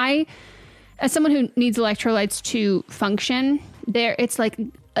package, and I, as someone who needs electrolytes to function, it's like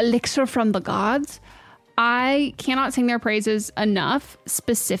elixir from the gods. I cannot sing their praises enough,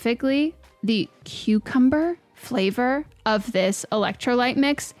 specifically the cucumber flavor of this electrolyte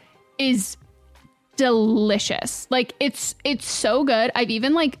mix is delicious. Like it's so good. I've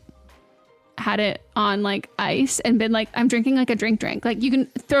even had it on ice and been I'm drinking a drink. Like you can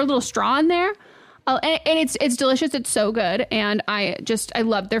throw a little straw in there. And it's delicious. It's so good. And I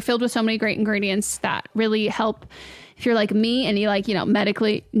love, they're filled with so many great ingredients that really help if you're like me and you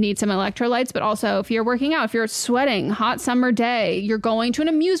medically need some electrolytes, but also if you're working out, if you're sweating, hot summer day, you're going to an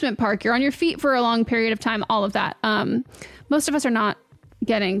amusement park, you're on your feet for a long period of time, all of that. Most of us are not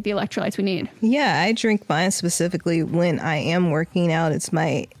getting the electrolytes we need. Yeah, I drink mine specifically when I am working out. It's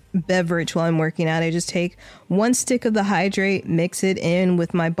my beverage while I'm working out. I just take 1 stick of the hydrate, mix it in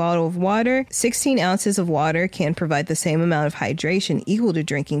with my bottle of water. 16 ounces of water can provide the same amount of hydration equal to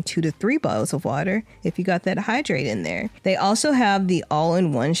drinking 2 to 3 bottles of water if you got that hydrate in there. They also have the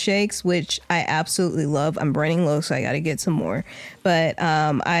all-in-one shakes, which I absolutely love. I'm running low, so I got to get some more. But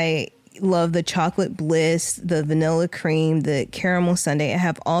I love the chocolate bliss, the vanilla cream, the caramel sundae. I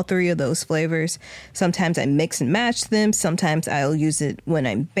have all 3 of those flavors. Sometimes I mix and match them. Sometimes I'll use it when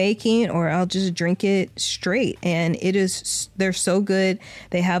I'm baking, or I'll just drink it straight. And they're so good.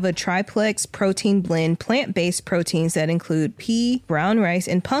 They have a triplex protein blend, plant-based proteins that include pea, brown rice,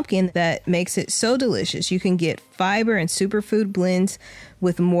 and pumpkin that makes it so delicious. You can get fiber and superfood blends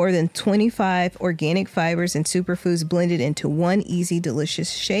with more than 25 organic fibers and superfoods blended into one easy,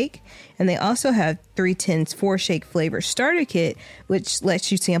 delicious shake. And they also have 310's 4-shake flavor starter kit, which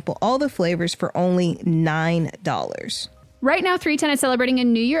lets you sample all the flavors for only $9. Right now, 310 is celebrating a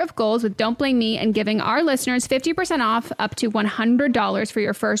new year of goals with Don't Blame Me and giving our listeners 50% off up to $100 for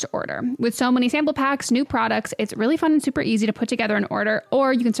your first order. With so many sample packs, new products, it's really fun and super easy to put together an order,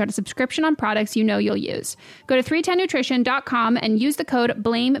 or you can start a subscription on products you know you'll use. Go to 310nutrition.com and use the code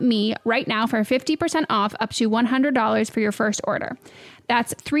BLAMEME right now for 50% off up to $100 for your first order.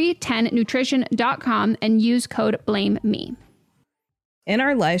 That's 310nutrition.com and use code BLAMEME. In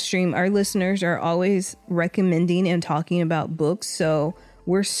our live stream, our listeners are always recommending and talking about books. So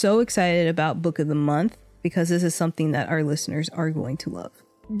we're so excited about Book of the Month because this is something that our listeners are going to love.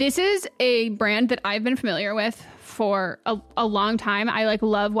 This is a brand that I've been familiar with for a long time. I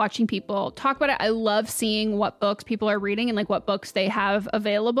love watching people talk about it. I love seeing what books people are reading and what books they have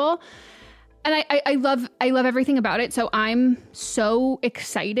available. And I love everything about it. So I'm so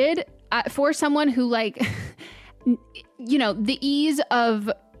excited for someone who the ease of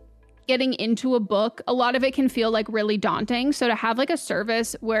getting into a book, a lot of it can feel really daunting. So to have a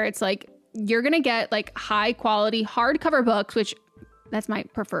service where it's you're going to get high quality hardcover books, which that's my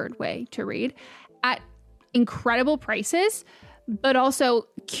preferred way to read, at incredible prices, but also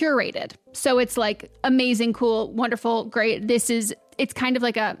curated. So it's amazing, cool, wonderful, great. This is it's kind of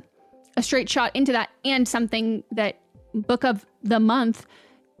like a straight shot into that, and something that Book of the Month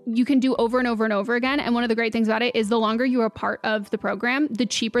you can do over and over and over again. And one of the great things about it is the longer you are part of the program, the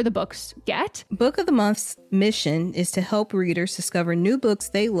cheaper the books get. Book of the Month's mission is to help readers discover new books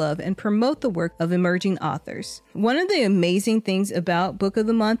they love and promote the work of emerging authors. One of the amazing things about Book of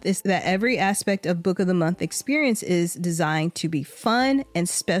the Month is that every aspect of Book of the Month experience is designed to be fun and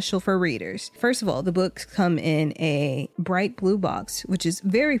special for readers. First of all, the books come in a bright blue box, which is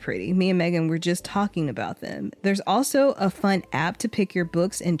very pretty. Me and Megan were just talking about them. There's also a fun app to pick your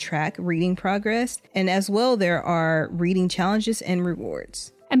books and track reading progress. And as well, there are reading challenges and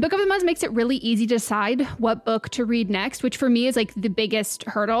rewards. And Book of the Month makes it really easy to decide what book to read next, which for me is like the biggest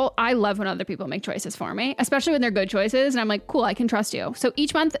hurdle. I love when other people make choices for me, especially when they're good choices. And I'm like, cool, I can trust you. So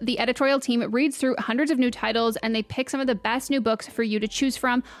each month, the editorial team reads through hundreds of new titles and they pick some of the best new books for you to choose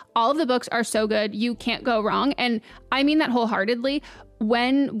from. All of the books are so good. You can't go wrong. And I mean that wholeheartedly.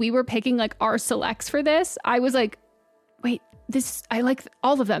 When we were picking like our selects for this, I was like, wait, I like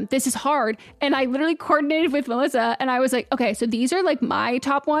all of them. This is hard. And I literally coordinated with Melissa and I was like, okay, so these are like my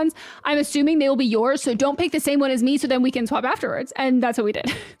top ones. I'm assuming they will be yours. So don't pick the same one as me so then we can swap afterwards. And that's what we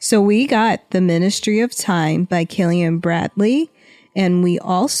did. So we got The Ministry of Time by Killian Bradley. And we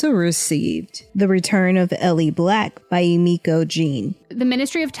also received The Return of Ellie Black by Emiko Jean. The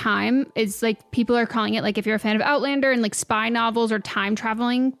Ministry of Time is like, people are calling it, like if you're a fan of Outlander and like spy novels or time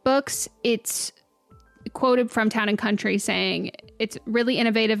traveling books, it's quoted from Town and Country saying it's really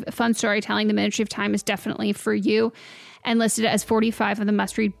innovative, fun storytelling. The Ministry of Time is definitely for you, and listed as 45 of the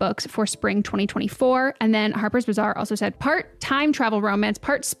must-read books for spring 2024. And then Harper's Bazaar also said part time travel romance,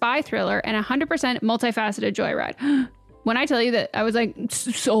 part spy thriller, and 100% multifaceted joyride. When I tell you that, I was like,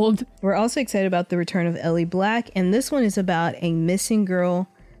 sold. We're also excited about The Return of Ellie Black, and this one is about a missing girl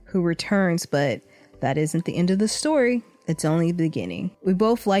who returns, but that isn't the end of the story. It's only the beginning. We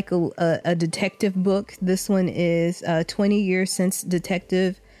both like a detective book. This one is 20 years since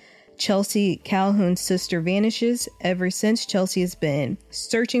Detective Chelsea Calhoun's sister vanishes. Ever since, Chelsea has been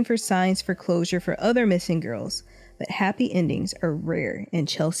searching for signs for closure for other missing girls, but happy endings are rare in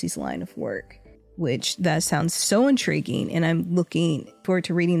Chelsea's line of work, which that sounds so intriguing, and I'm looking forward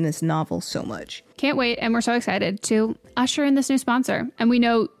to reading this novel so much. Can't wait, and we're so excited to usher in this new sponsor. And we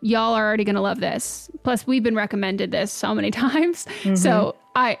know y'all are already going to love this. Plus, we've been recommended this so many times. Mm-hmm. So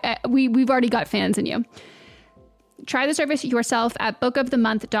we've already got fans in you. Try the service yourself at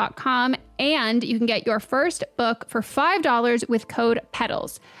bookofthemonth.com, and you can get your first book for $5 with code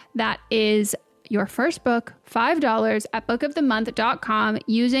PETALS. That is your first book, $5 at bookofthemonth.com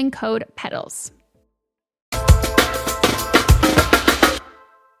using code PETALS.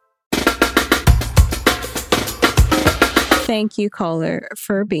 Thank you, caller,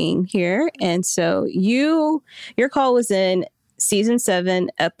 for being here. And so your call was in season 7,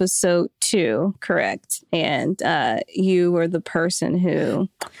 episode 2, correct? And you were the person who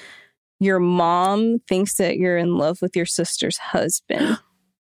your mom thinks that you're in love with your sister's husband.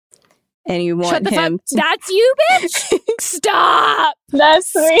 And you want him to... That's you, bitch? Stop.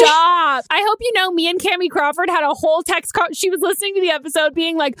 That's me. Stop. I hope you know me and Cammie Crawford had a whole text call. She was listening to the episode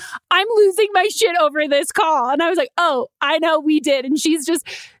being like, I'm losing my shit over this call. And I was like, oh, I know we did. And she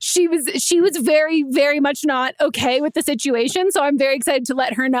was very, very much not okay with the situation. So I'm very excited to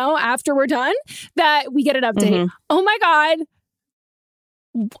let her know after we're done that we get an update. Mm-hmm. Oh my God.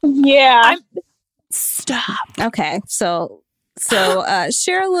 Yeah. Stop. Okay. So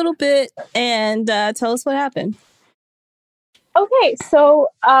share a little bit and tell us what happened. Okay, so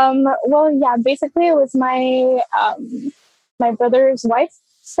basically it was my my brother's wife's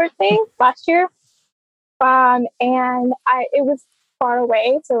birthday last year, and it was far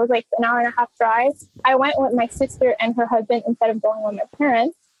away, so it was like an hour and a half drive. I went with my sister and her husband instead of going with my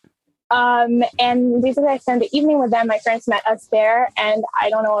parents. And basically I spent the evening with them. My parents met us there, and I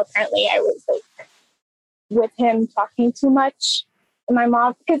don't know, apparently I was like with him talking too much. My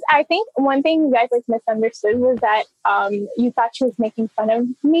mom, because I think one thing you guys like misunderstood was that you thought she was making fun of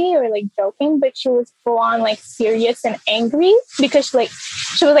me or like joking, but she was full on like serious and angry because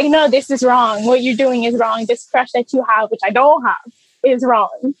she was like, no, this is wrong. What you're doing is wrong. This crush that you have, which I don't have, is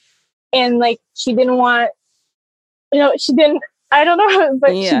wrong. And like she didn't want, she didn't, I don't know,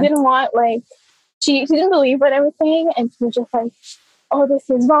 but she didn't want like she didn't believe what I was saying, and she was just like, oh, this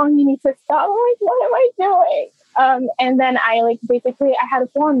is wrong. You need to stop. I'm like, what am I doing? And then I basically had a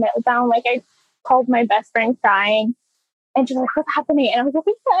full meltdown. Like I called my best friend crying, and she was like, what's happening? And I was like,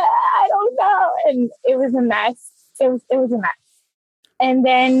 I don't know. And it was a mess. It was a mess. And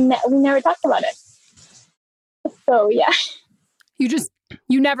then we never talked about it. So yeah.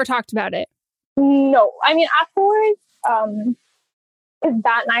 You never talked about it? No. I mean, afterwards,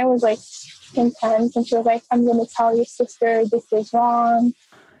 that night was like intense, and she was like, I'm going to tell your sister this is wrong.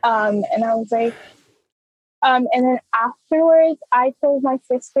 And I was like, and then afterwards, I told my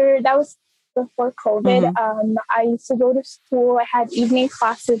sister, that was before COVID. I used to go to school. I had evening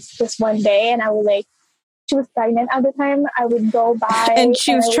classes just one day, and I was like, she was pregnant at the time. I would go by. And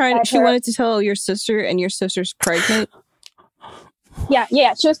she wanted to tell your sister, and your sister's pregnant? Yeah,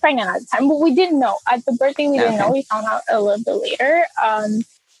 she was pregnant at the time, but we didn't know. At the birthday, we didn't know. We found out a little bit later. And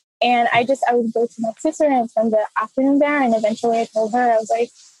I would go to my sister and spend the afternoon there, and eventually I told her, I was like,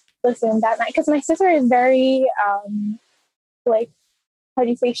 listen, that night, because my sister is very, like, how do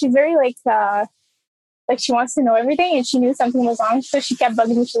you say? She's very, like she wants to know everything, and she knew something was wrong, so she kept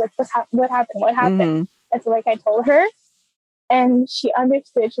bugging me. She's like, what happened? Mm-hmm. And so, like, I told her, and she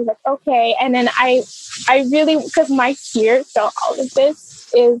understood. She was like, okay. And then I really, because my fear throughout all of this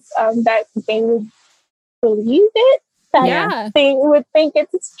is that they would believe it, that they would think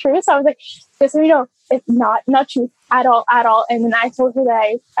it's true. So I was like, just so you know, it's not true at all. And then I told her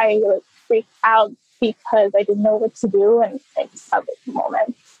that I like freaked out because I didn't know what to do, and I just had this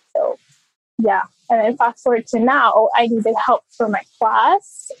moment. So yeah. And then fast forward to now, I needed help for my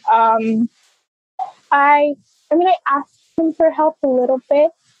class. I asked him for help a little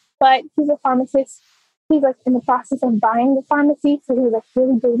bit, but he's a pharmacist. He's like in the process of buying the pharmacy, so he was like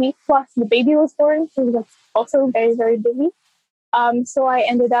really busy. Plus the baby was born, so he was like also very, very busy. So I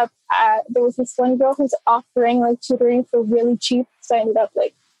ended up, there was this one girl who's offering like tutoring for really cheap. So I ended up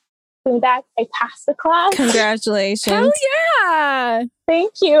like doing that. I passed the class. Congratulations. Hell yeah.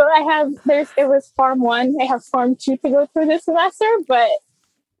 Thank you. It was Farm 1. I have Farm 2 to go through this semester, but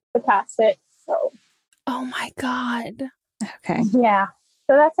I passed it. So. Oh my God. Okay. Yeah.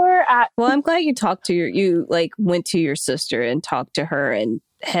 So that's where we're at. Well, I'm glad you you like went to your sister and talked to her and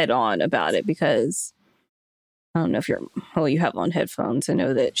head on about it, because I don't know if you have on headphones. I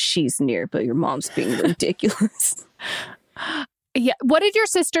know that she's near, but your mom's being ridiculous. Yeah. What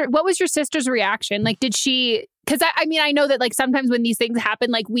was your sister's reaction? Like, did she, because I know that like sometimes when these things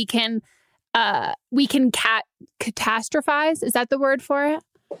happen, like we can catastrophize. Is that the word for it?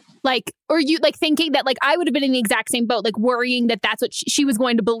 Like, or you like thinking that like I would have been in the exact same boat, like worrying that that's what she was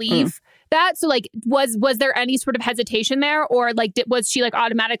going to believe that. So like, was there any sort of hesitation there, or like was she like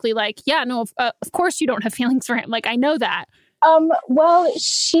automatically like, yeah, no, of course you don't have feelings for him. Like, I know that. Well,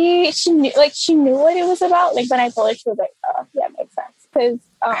 she knew, like, she knew what it was about. Like when I told her, she was like, oh, yeah, it makes sense. Because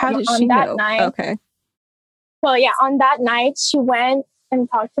how did she know? Night, okay. Well, yeah, on that night she went and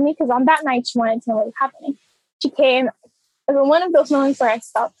talked to me, because on that night she wanted to know what was happening. She came. One of those moments where I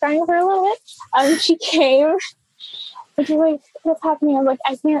stopped crying for a little bit. She came and she's like, what's happening? I was like,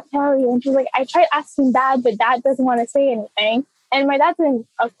 I can't tell you. And she's like, I tried asking Dad, but Dad doesn't want to say anything. And my dad's an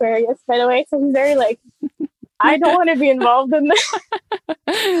Aquarius, by the way, so he's very like, I don't want to be involved in this.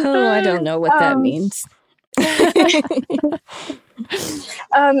 Oh, I don't know what that means.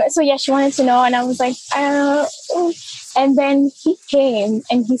 So yeah, she wanted to know, and I was like, and then he came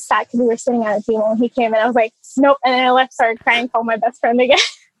and he sat, because we were sitting at a table, and he came and I was like, nope. And then I left, started crying, called my best friend again.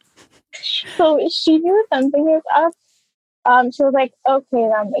 So she knew something was up. She was like, okay,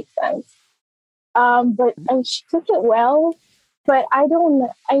 that makes sense. But she took it well, but I don't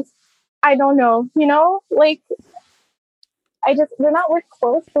know, you know, like we're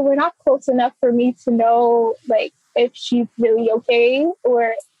close, but we're not close enough for me to know like if she's really okay,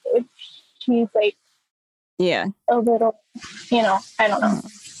 or if she's like, yeah, a little, you know, I don't know.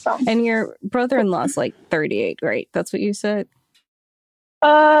 So. And your brother-in-law's like 38, right? That's what you said?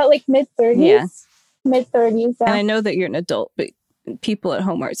 Like mid-30s. Yeah. Mid-30s, yeah. And I know that you're an adult, but people at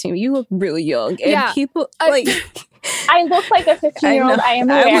home are saying you look really young. And yeah. People like I look like a 15-year-old. I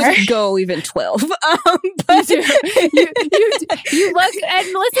am aware. I would go even 12. But you look,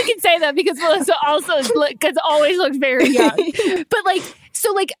 and Melissa can say that because Melissa also always looks very young. But like,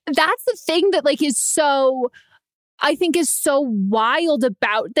 so like that's the thing that like is so, I think is so wild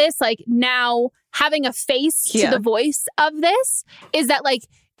about this. Like now having a face to the voice of this is that like,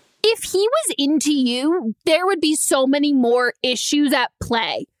 if he was into you, there would be so many more issues at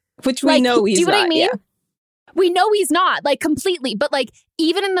play. Which we know he's not. Do you know what I mean? Yeah. We know he's not, like, completely. But, like,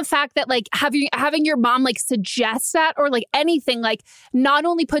 even in the fact that, like, having your mom, like, suggest that or, like, anything, like, not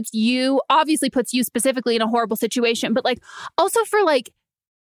only obviously puts you specifically in a horrible situation, but, like, also for, like,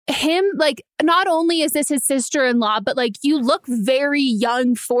 him, like, not only is this his sister-in-law, but, like, you look very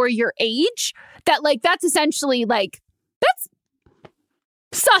young for your age. That, like, that's essentially, like, that's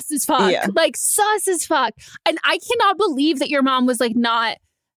sus as fuck. Yeah. Like, sus as fuck. And I cannot believe that your mom was, like, not...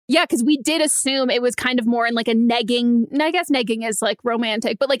 Yeah, because we did assume it was kind of more in like a negging, I guess negging is like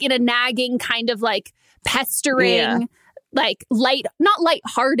romantic, but like in a nagging kind of like pestering like not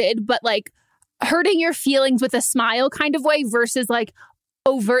lighthearted, but like hurting your feelings with a smile kind of way versus like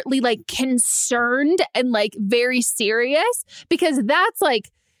overtly like concerned and like very serious, because that's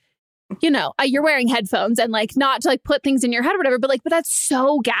like, you know, you're wearing headphones and like not to like put things in your head or whatever, but that's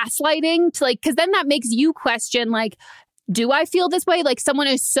so gaslighting to like, because then that makes you question like, do I feel this way? Like someone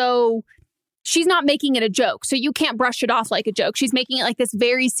is so, she's not making it a joke, so you can't brush it off like a joke. She's making it like this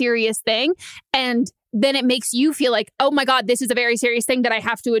very serious thing, and then it makes you feel like, oh my God, this is a very serious thing that I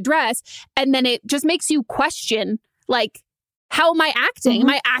have to address, and then it just makes you question like, how am I acting? Am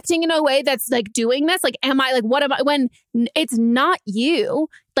I acting in a way that's like doing this? Like, am I like, what am I, when it's not you?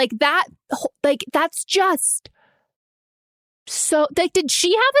 Like that, like that's just so, like, did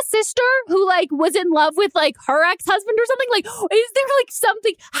she have a sister who like was in love with like her ex-husband or something? Like, is there like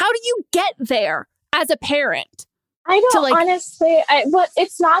something, how do you get there as a parent? I don't honestly, but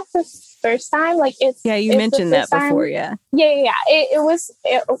it's not the first time. Like it's, yeah, you mentioned that before. Yeah. It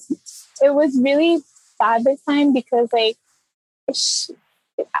was really bad this time because like,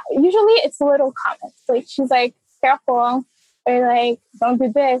 usually it's little comments like she's like careful or like don't do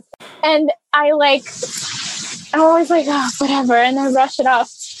this, and I'm always like, oh whatever, and I brush it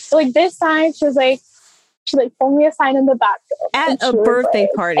off. But, like this time she pulled me aside in the back at a birthday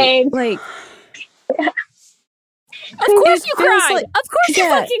party, like of course you cried. Like, of course you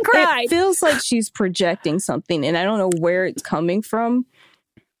fucking cried. It feels like she's projecting something, and I don't know where it's coming from.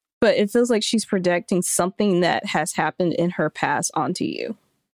 But it feels like she's projecting something that has happened in her past onto you.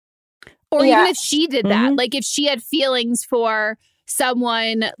 Or even if she did that, like if she had feelings for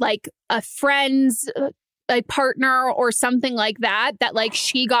someone, like a friend's a partner or something like that, that like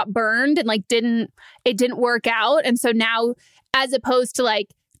she got burned and like it didn't work out. And so now, as opposed to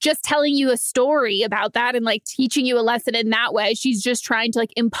like just telling you a story about that and like teaching you a lesson in that way, she's just trying to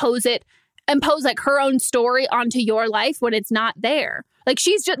like impose like her own story onto your life when it's not there. Like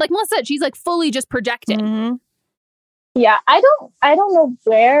she's just like Melissa said, she's like fully just projecting. Yeah, I don't know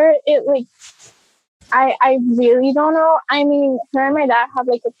where it like. I really don't know. I mean, her and my dad have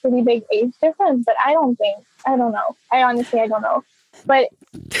like a pretty big age difference, but I don't know. I honestly don't know. But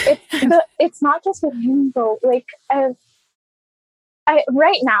it's not just with him though. Like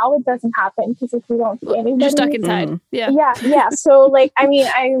right now it doesn't happen because if we don't see anybody, you're stuck inside. Yeah. So like, I mean,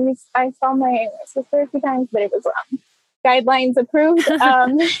 I saw my sister a few times, but it was guidelines approved.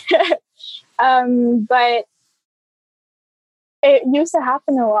 But it used to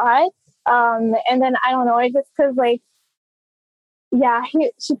happen a lot. And then I don't know, it just because like, yeah,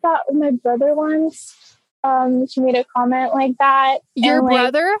 she thought my brother once. She made a comment like that. Your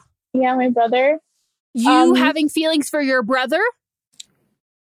brother? Yeah, my brother. You having feelings for your brother?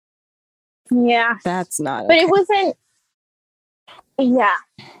 Yeah. That's not But okay. it wasn't. Yeah.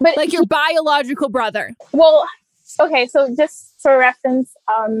 But like your biological brother. Well, okay, so just for reference,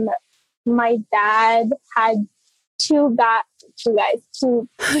 my dad had two kids.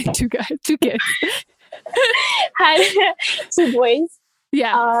 Had two boys.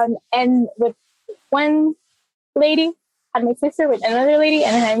 Yeah. And with one lady, had my sister with another lady,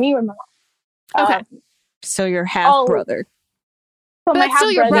 and then had me with my mom. Okay. So your half brother. But it's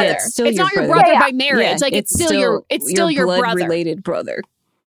still your brother. It's not your brother by marriage. Yeah. Like it's still your blood brother. related brother.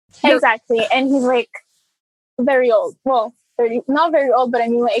 Exactly. And he's like very old. Well, 30, not very old, but I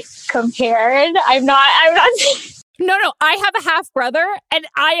mean like compared. I'm not No, I have a half brother and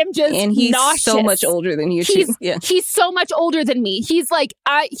I am just and he's nauseous. So much older than you too. Yeah. He's so much older than me. He's like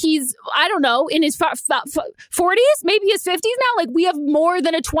I don't know, in his 40s, maybe his 50s now. Like we have more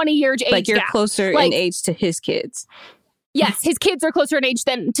than a 20-year age like you're gap. closer in age to his kids. Yes, his kids are closer in age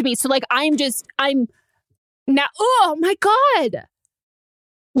than to me. So like I'm now, oh my God.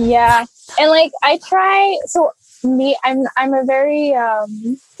 Yeah. And like I try, so me, I'm a very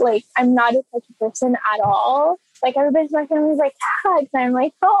like I'm not a touchy person at all. Like everybody's my family's like hugs, and I'm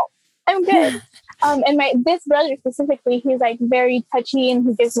like, oh, I'm good. And this brother specifically, he's like very touchy and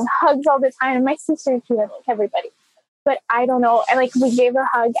he gives me hugs all the time. And my sister too, and like everybody. But I don't know. And like we gave a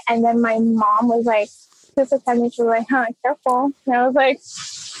hug, and then my mom was like, just a time, she was like, careful. And I was like,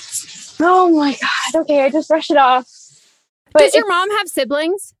 oh my God, okay, I just brushed it off. But does your mom have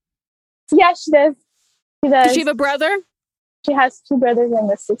siblings? Yeah, she does. She does. Does she have a brother? She has two brothers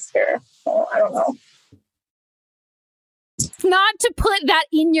and a sister. So I don't know. Not to put that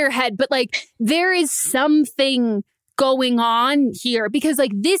in your head, but like there is something going on here because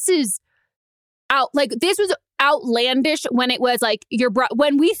like this was outlandish when it was like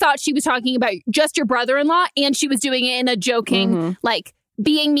when we thought she was talking about just your brother-in-law and she was doing it in a joking, like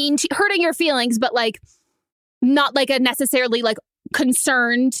being mean, hurting your feelings, but like not like a necessarily like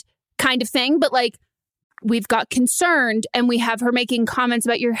concerned kind of thing. But like we've got concerned, and we have her making comments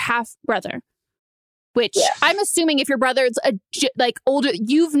about your half brother, which I'm assuming if your brother's older,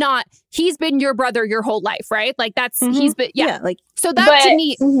 he's been your brother your whole life, right? Like that's, he's been, so that to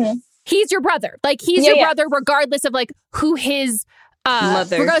me, he's your brother. Like he's your brother regardless of like who his,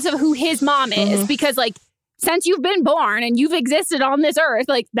 regardless of who his mom is, because like, since you've been born and you've existed on this earth,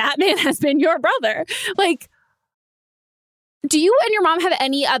 like that man has been your brother. Like, do you and your mom have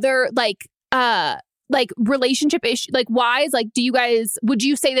any other like relationship issue, like wise? Like, do you guys, would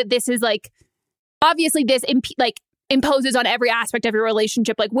you say that this is like, obviously this imposes on every aspect of your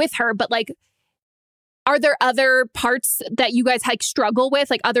relationship, like with her, but like, are there other parts that you guys like struggle with,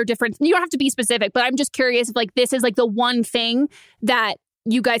 like other different, you don't have to be specific, but I'm just curious if like this is like the one thing that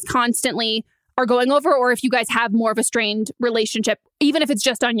you guys constantly are going over, or if you guys have more of a strained relationship, even if it's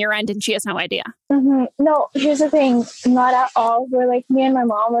just on your end and she has no idea. No, here's the thing. Not at all. We're like, me and my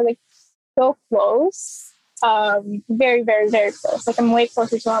mom are like so close. Very, very, very close. Like I'm way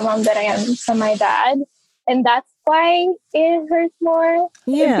closer to my mom than I am to my dad. And that's why it hurts more.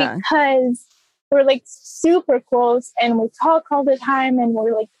 Yeah. Because we're like super close and we talk all the time and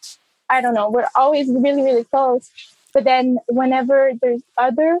we're like, I don't know, we're always really, really close. But then whenever there's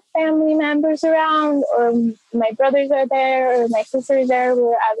other family members around, or my brothers are there, or my sister is there,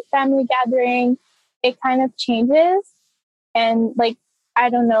 we're at a family gathering, it kind of changes. And like, I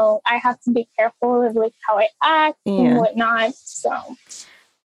don't know, I have to be careful of like how I act and whatnot. So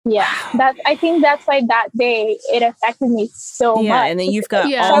I think that's why that day it affected me so much. Yeah, and then you've got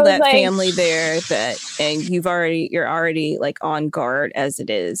all that family there and you're already like on guard as it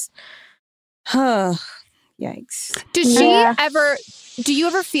is. Yikes. Do you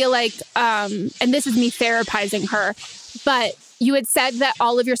ever feel like, and this is me therapizing her, but you had said that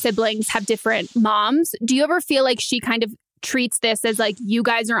all of your siblings have different moms. Do you ever feel like she kind of treats this as like you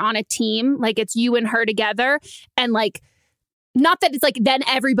guys are on a team, like it's you and her together, and like, not that it's like then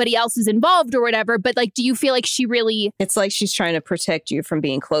everybody else is involved or whatever, but like, do you feel like she really... It's like she's trying to protect you from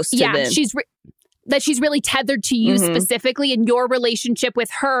being close to them. That she's really tethered to you specifically, and your relationship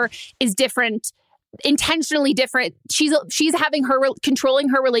with her is different, intentionally different. She's having controlling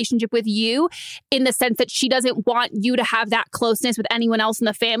her relationship with you in the sense that she doesn't want you to have that closeness with anyone else in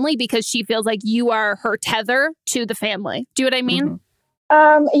the family because she feels like you are her tether to the family. Do you know what I mean?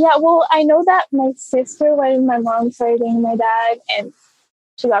 Well, I know that my sister, when my mom started dating my dad and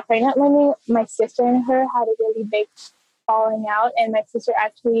she got pregnant with me, my sister and her had a really big falling out, and my sister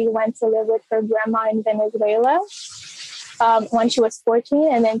actually went to live with her grandma in Venezuela when she was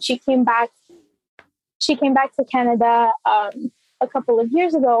 14, and then she came back to Canada a couple of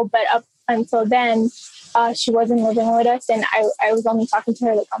years ago, but up until then, she wasn't living with us, and I was only talking to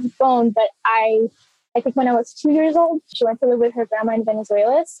her like on the phone. But I think when I was 2 years old, she went to live with her grandma in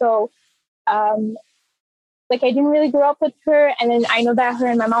Venezuela. So, like I didn't really grow up with her, and then I know that her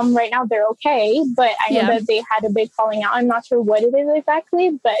and my mom right now they're okay, but I know that they had a big falling out. I'm not sure what it is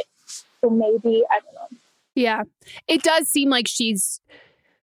exactly, but so maybe I don't know. Yeah, it does seem like she's,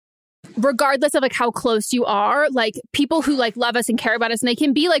 regardless of like how close you are, like people who like love us and care about us, and they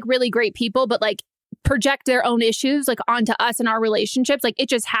can be like really great people, but like project their own issues like onto us and our relationships. Like it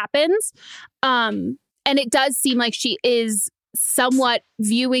just happens. And it does seem like she is somewhat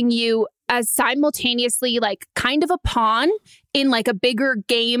viewing you as simultaneously like kind of a pawn in like a bigger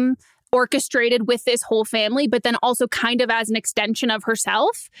game orchestrated with this whole family, but then also kind of as an extension of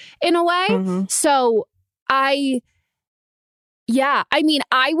herself in a way. So I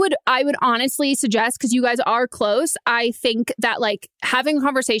would honestly suggest, because you guys are close, I think that like having a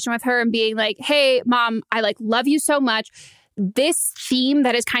conversation with her and being like, hey, Mom, I like love you so much. This theme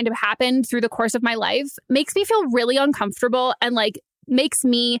that has kind of happened through the course of my life makes me feel really uncomfortable, and like makes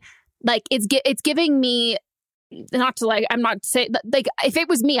me like, it's giving me, not to like, I'm not saying like, if it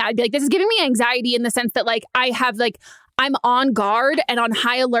was me, I'd be like, this is giving me anxiety in the sense that like I have like, I'm on guard and on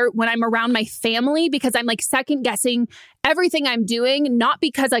high alert when I'm around my family, because I'm like second guessing everything I'm doing, not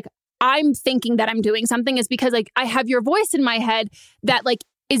because like I'm thinking that I'm doing something, is because like I have your voice in my head that like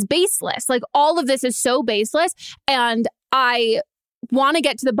is baseless. Like all of this is so baseless, and I want to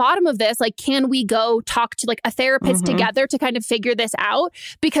get to the bottom of this. Like, can we go talk to like a therapist together to kind of figure this out?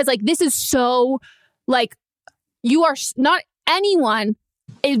 Because like this is so like, you are not anyone.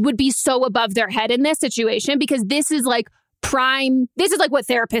 It would be so above their head in this situation, because this is like this is like what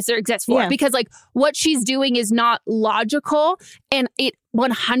therapists exist for, because like what she's doing is not logical, and it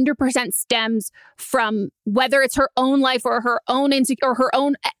 100% stems from whether it's her own life or her own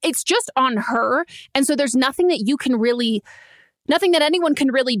it's just on her. And so there's nothing that you can really nothing that anyone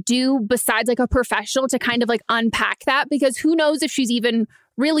can really do besides like a professional to kind of like unpack that, because who knows if she's even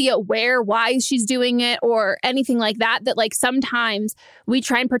really aware why she's doing it or anything like that, that like sometimes we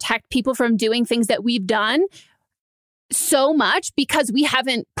try and protect people from doing things that we've done so much because we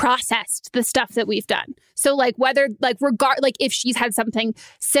haven't processed the stuff that we've done. So like whether like like if she's had something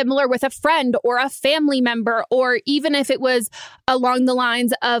similar with a friend or a family member, or even if it was along the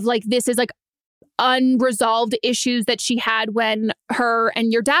lines of like, this is like unresolved issues that she had when her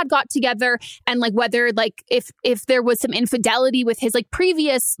and your dad got together, and like whether like if there was some infidelity with his like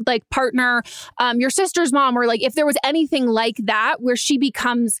previous like partner, your sister's mom, or like if there was anything like that where she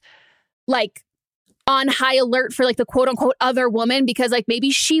becomes like on high alert for like the quote unquote other woman, because like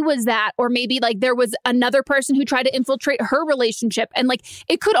maybe she was that, or maybe like there was another person who tried to infiltrate her relationship, and like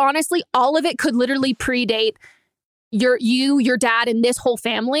it could honestly, all of it could literally predate your dad and this whole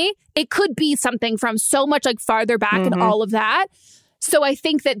family. It could be something from so much like farther back and all of that. So I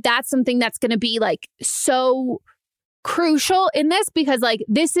think that that's something that's going to be like so crucial in this, because like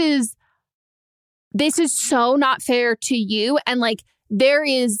this is so not fair to you. And like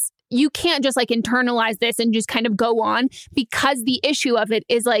you can't just like internalize this and just kind of go on, because the issue of it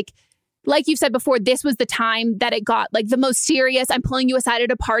is like you've said before, this was the time that it got like the most serious. I'm pulling you aside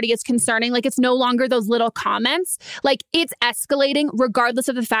at a party. It's concerning. Like it's no longer those little comments. Like it's escalating regardless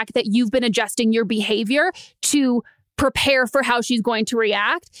of the fact that you've been adjusting your behavior to prepare for how she's going to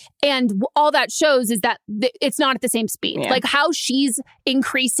react. And all that shows is that it's not at the same speed. Yeah. Like how she's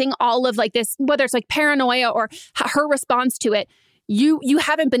increasing all of like this, whether it's like paranoia or her response to it, you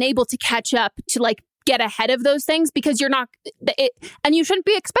haven't been able to catch up to like get ahead of those things, because you're not and you shouldn't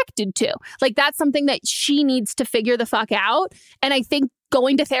be expected to. Like that's something that she needs to figure the fuck out. And I think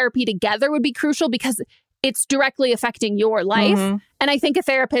going to therapy together would be crucial, because it's directly affecting your life. And I think a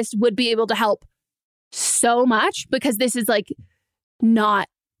therapist would be able to help so much, because this is like not,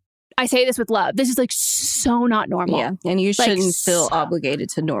 I say this with love, this is like so not normal. Yeah. And you shouldn't feel obligated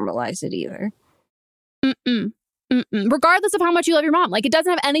to normalize it either. Regardless of how much you love your mom. Like it doesn't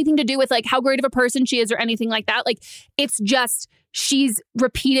have anything to do with like how great of a person she is or anything like that. Like it's just she's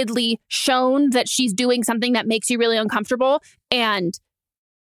repeatedly shown that she's doing something that makes you really uncomfortable, and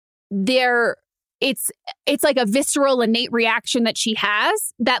it's like a visceral innate reaction that she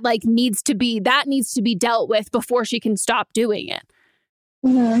has that like needs to be dealt with before she can stop doing it.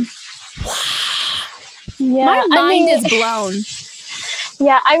 Yeah, my mind is blown.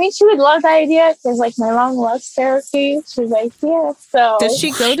 Yeah, I mean, she would love the idea, because like my mom loves therapy. She's like, yeah. So does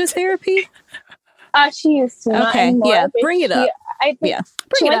she go to therapy? She used to. Okay, yeah, bring it up.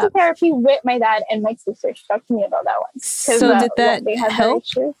 She went to therapy with my dad and my sister. She talked to me about that one. So did that help?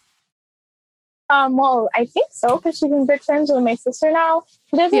 Well, I think so, because she's in good terms with my sister now.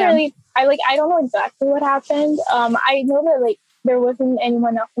 She doesn't really. I don't know exactly what happened. I know that like there wasn't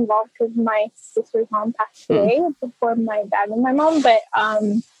anyone else involved, because my sister's mom passed away before my dad and my mom. But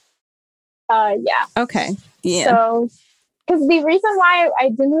yeah. Okay. Yeah. So, because the reason why I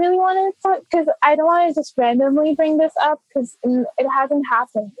didn't really want to talk, because I don't want to just randomly bring this up, because it hasn't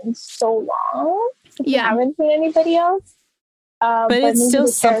happened in so long. I haven't seen anybody else. But it's still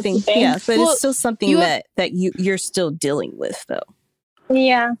something. Yeah. But it's still something that you're still dealing with, though.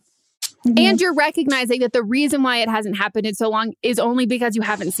 Yeah. And you're recognizing that the reason why it hasn't happened in so long is only because you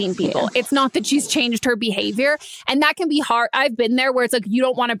haven't seen people. Yeah. It's not that she's changed her behavior. And that can be hard. I've been there where it's like, you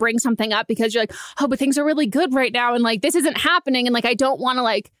don't want to bring something up because you're like, oh, but things are really good right now. And like, this isn't happening. And like, I don't want to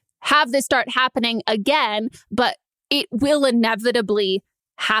like have this start happening again, but it will inevitably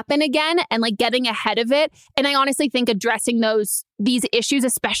happen again, and like getting ahead of it. And I honestly think addressing these issues,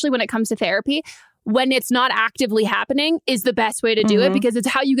 especially when it comes to therapy, when it's not actively happening, is the best way to do it, because it's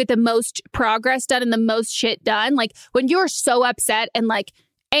how you get the most progress done and the most shit done. Like when you're so upset and like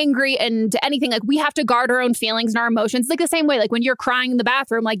angry and anything, like we have to guard our own feelings and our emotions. Like the same way, like when you're crying in the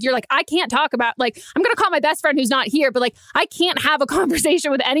bathroom, like you're like, I can't talk about, like, I'm going to call my best friend who's not here, but like, I can't have a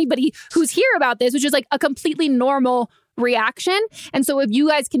conversation with anybody who's here about this, which is like a completely normal reaction. And so if you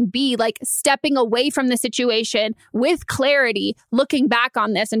guys can be like stepping away from the situation with clarity, looking back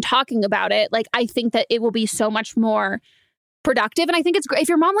on this and talking about it, like I think that it will be so much more productive. And I think it's great if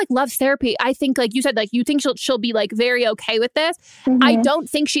your mom like loves therapy. I think like you said, like you think she'll be like very okay with this. I don't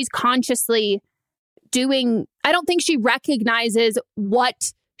think she's consciously I don't think she recognizes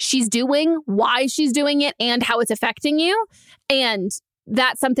what she's doing, why she's doing it, and how it's affecting you. And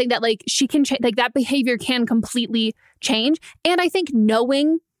that's something that like she can like that behavior can completely change. And I think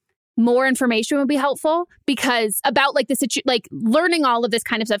knowing more information would be helpful, because about like like learning all of this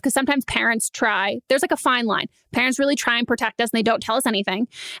kind of stuff, because sometimes parents try, there's like a fine line. Parents really try and protect us and they don't tell us anything,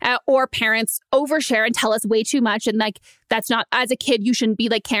 or parents overshare and tell us way too much. And like, that's not, as a kid, you shouldn't be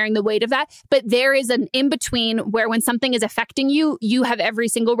like carrying the weight of that. But there is an in between where when something is affecting you, you have every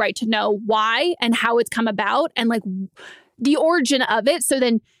single right to know why and how it's come about and like the origin of it. So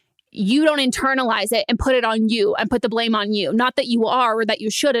then you don't internalize it and put it on you and put the blame on you. Not that you are or that you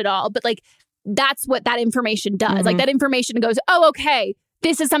should at all, but like that's what that information does. Mm-hmm. Like that information goes, oh, okay,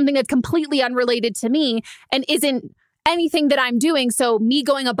 this is something that's completely unrelated to me and isn't anything that I'm doing. So me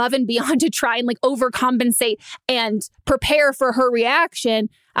going above and beyond to try and like overcompensate and prepare for her reaction,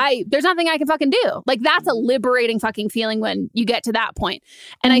 there's nothing I can fucking do. Like that's a liberating fucking feeling when you get to that point.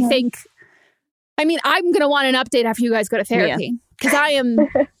 And I think, I'm going to want an update after you guys go to therapy because I am...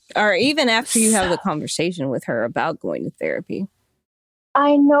 Or even after you have the conversation with her about going to therapy.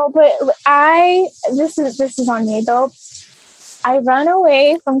 I know, but this is on me though. I run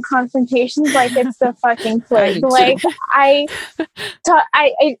away from confrontations like it's the fucking plague. Like I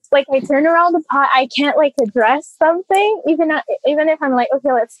turn around the pot. I can't like address something, even if I'm like,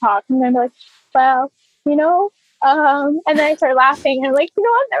 okay, let's talk. And then like, well, and then I start laughing and I'm like, you know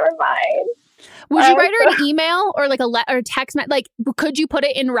what, never mind. Would you write her an email or like a text? Like, could you put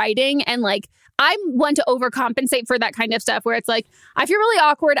it in writing? And like, I'm one to overcompensate for that kind of stuff where it's like, I feel really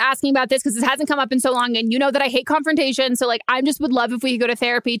awkward asking about this because it hasn't come up in so long. And you know that I hate confrontation. So like, I just would love if we could go to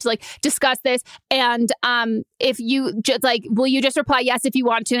therapy to like discuss this. And if you just like, will you just reply yes if you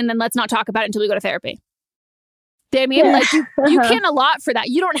want to? And then let's not talk about it until we go to therapy. I mean, like you can allot for that.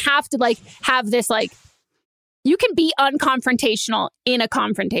 You don't have to like have this like, you can be unconfrontational in a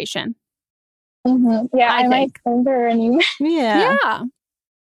confrontation. Mm-hmm. Yeah, I might send her an email. Yeah.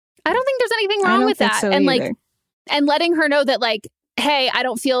 I don't think there's anything wrong with that. So and either. like, and letting her know that like, hey, I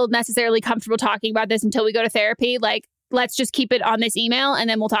don't feel necessarily comfortable talking about this until we go to therapy. Like, let's just keep it on this email and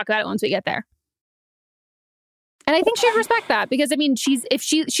then we'll talk about it once we get there. And I think she'd respect that because I mean, she's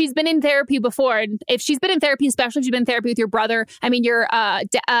been in therapy before, and if she's been in therapy, especially if you've been in therapy with your brother, I mean, your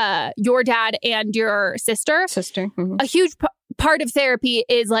dad and your sister. Mm-hmm. A huge part of therapy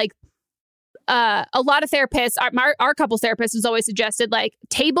is like, a lot of therapists, our couples therapist has always suggested like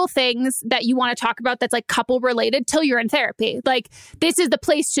table things that you want to talk about that's like couple related till you're in therapy. Like this is the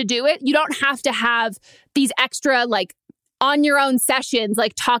place to do it. You don't have to have these extra like on your own sessions,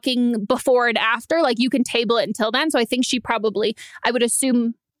 like talking before and after. Like you can table it until then. So I think I would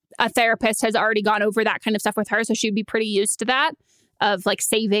assume a therapist has already gone over that kind of stuff with her. So she'd be pretty used to that, of like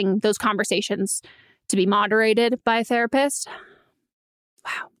saving those conversations to be moderated by a therapist.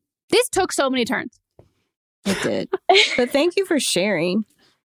 Wow. This took so many turns. It did. But thank you for sharing.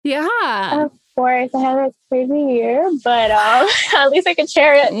 Yeah. Of course. I had a crazy year, but at least I could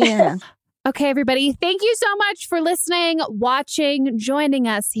share it. Yeah. Okay, everybody. Thank you so much for listening, watching, joining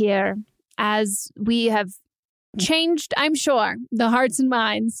us here as we have changed, I'm sure, the hearts and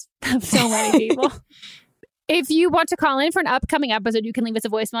minds of so many people. If you want to call in for an upcoming episode, you can leave us a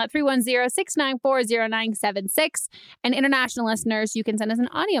voicemail at 310-694-0976. And international listeners, you can send us an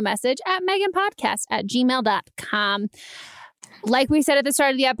audio message at meganpodcast@gmail.com. Like we said at the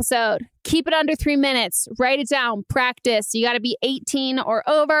start of the episode, keep it under 3 minutes. Write it down. Practice. You got to be 18 or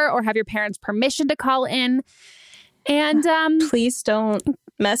over or have your parents' permission to call in. And please don't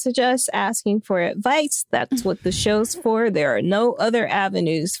message us asking for advice. That's what the show's for. There are no other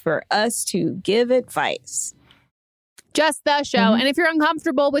avenues for us to give advice. Just the show. Mm-hmm. And if you're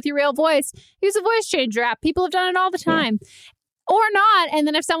uncomfortable with your real voice, use a voice changer app. People have done it all the time. Yeah. Or not. And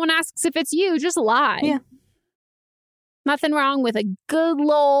then if someone asks if it's you, just lie. Yeah. Nothing wrong with a good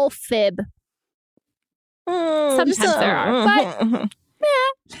little fib. Sometimes there are. But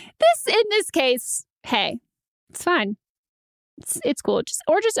in this case, hey, it's fine. It's cool. Just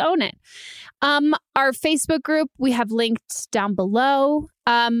own it. Our Facebook group, we have linked down below.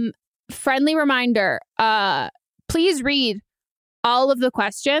 Friendly reminder, please read all of the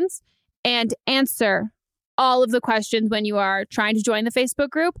questions and answer all of the questions when you are trying to join the Facebook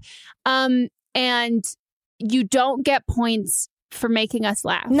group. And you don't get points for making us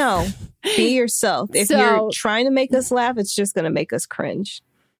laugh. No, be yourself. If you're trying to make us laugh, it's just going to make us cringe.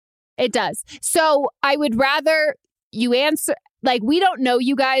 It does. So I would rather you answer, like, we don't know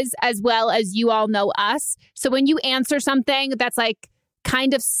you guys as well as you all know us. So when you answer something that's like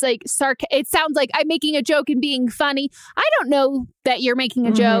kind of like it sounds like I'm making a joke and being funny. I don't know that you're making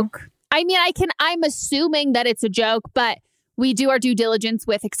a joke. I mean, I'm assuming that it's a joke, but we do our due diligence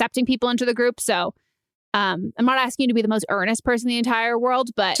with accepting people into the group. So I'm not asking you to be the most earnest person in the entire world,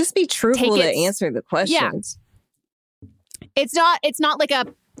 but just be truthful to answer the questions. Yeah. It's not like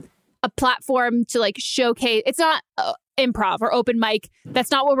a platform to like showcase. It's not improv or open mic.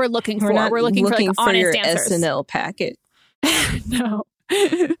 That's not what we're looking for. We're looking for like honest your answers. SNL packet. No.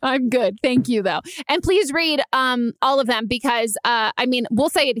 I'm good. Thank you, though. And please read all of them because, I mean, we'll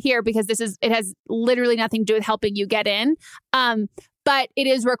say it here because it has literally nothing to do with helping you get in. But it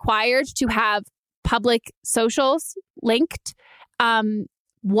is required to have public socials linked.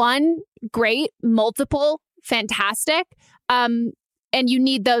 One, great. Multiple, fantastic. And you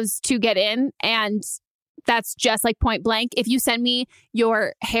need those to get in. And that's just like point blank. If you send me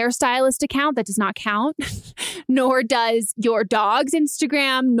your hairstylist account, that does not count. Nor does your dog's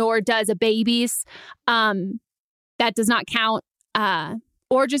Instagram, nor does a baby's. That does not count.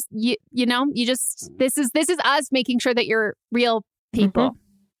 Or just you just this is us making sure that you're real people.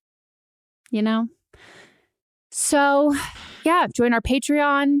 You know? So yeah, join our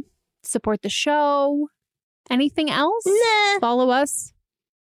Patreon, support the show. Anything else? Nah. Follow us.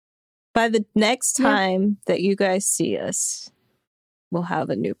 By the next time that you guys see us, we'll have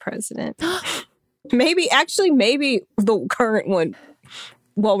a new president. Maybe the current one,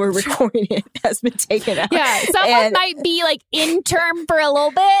 while we're recording it, has been taken out. Yeah, someone might be like intern for a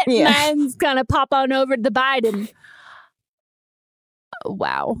little bit, and then it's gonna pop on over to the Biden.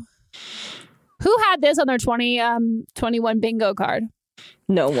 Wow. Who had this on their 2021 bingo card?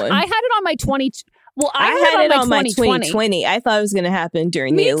 No one. I had it on my 20. Well, I had it on my 2020. 2020. I thought it was going to happen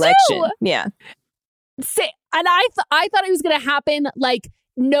during the election. Too. Yeah. And I thought it was going to happen like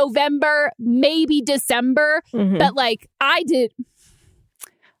November, maybe December. But like I did.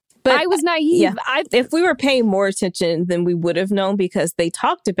 But I was naive. Yeah. If we were paying more attention, then we would have known because they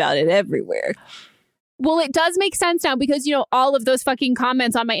talked about it everywhere. Well, it does make sense now because, you know, all of those fucking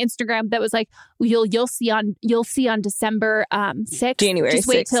comments on my Instagram that was like, you'll see on December 6th. January 6th. Just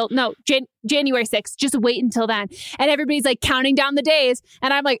wait till, January 6th. Just wait until then. And everybody's like counting down the days.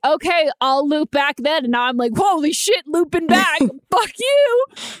 And I'm like, okay, I'll loop back then. And now I'm like, holy shit, looping back. Fuck you.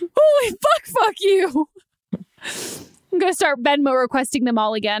 Holy fuck you. I'm going to start Venmo requesting them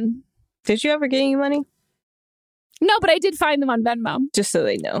all again. Did you ever get any money? No, but I did find them on Venmo. Just so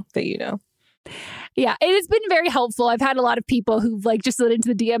they know that you know. Yeah, it has been very helpful. I've had a lot of people who've like just slid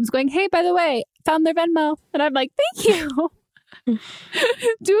into the DMs going, hey, by the way, found their Venmo. And I'm like, thank you.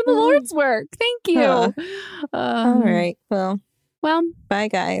 Doing the Lord's work. Thank you. All right. Well, bye,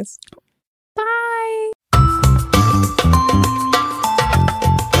 guys. Bye.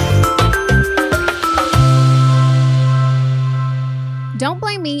 Don't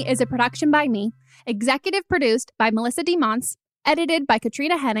Blame Me is a production by me, executive produced by Melissa DeMonts, edited by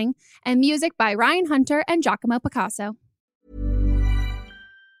Katrina Henning, and music by Ryan Hunter and Giacomo Picasso.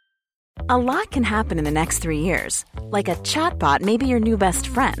 A lot can happen in the next 3 years. Like a chatbot may be your new best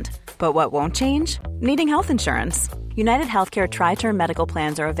friend. But what won't change? Needing health insurance. United Healthcare Tri-Term Medical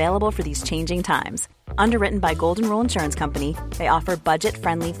Plans are available for these changing times. Underwritten by Golden Rule Insurance Company, they offer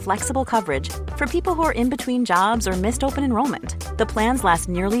budget-friendly, flexible coverage for people who are in between jobs or missed open enrollment. The plans last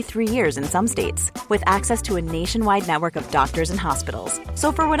nearly 3 years in some states, with access to a nationwide network of doctors and hospitals.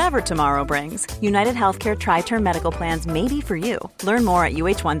 So for whatever tomorrow brings, United Healthcare Tri-Term Medical Plans may be for you. Learn more at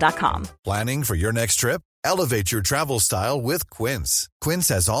uh1.com. Planning for your next trip? Elevate your travel style with Quince. Quince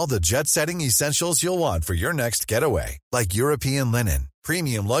has all the jet-setting essentials you'll want for your next getaway, like European linen,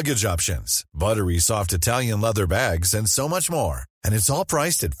 premium luggage options, buttery soft Italian leather bags, and so much more. And it's all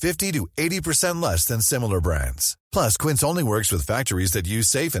priced at 50 to 80% less than similar brands. Plus, Quince only works with factories that use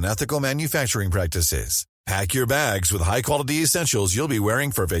safe and ethical manufacturing practices. Pack your bags with high-quality essentials you'll be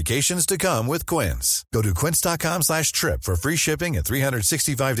wearing for vacations to come with Quince. Go to quince.com/trip for free shipping and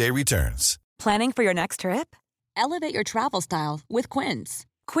 365-day returns. Planning for your next trip? Elevate your travel style with Quince.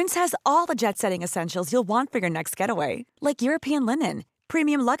 Quince has all the jet-setting essentials you'll want for your next getaway, like European linen,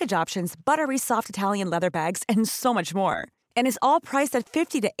 premium luggage options, buttery soft Italian leather bags, and so much more. And is all priced at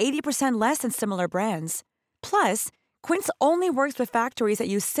 50 to 80% less than similar brands. Plus, Quince only works with factories that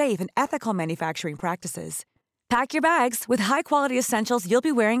use safe and ethical manufacturing practices. Pack your bags with high-quality essentials you'll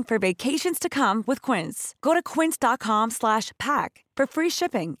be wearing for vacations to come with Quince. Go to quince.com/pack for free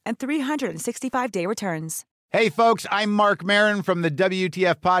shipping and 365-day returns. Hey, folks, I'm Mark Maron from the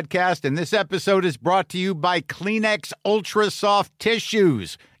WTF Podcast, and this episode is brought to you by Kleenex Ultra Soft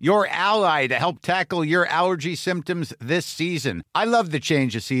Tissues, your ally to help tackle your allergy symptoms this season. I love the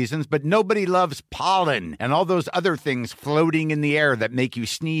change of seasons, but nobody loves pollen and all those other things floating in the air that make you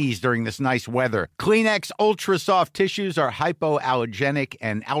sneeze during this nice weather. Kleenex Ultra Soft Tissues are hypoallergenic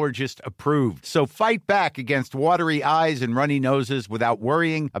and allergist approved, so fight back against watery eyes and runny noses without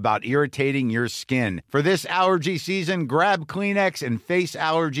worrying about irritating your skin. For this allergy season, grab Kleenex and face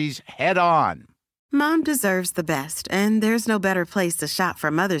allergies head on. Mom deserves the best, and there's no better place to shop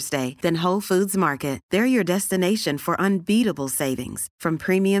for Mother's Day than Whole Foods Market. They're your destination for unbeatable savings, from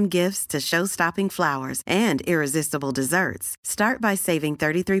premium gifts to show-stopping flowers and irresistible desserts. Start by saving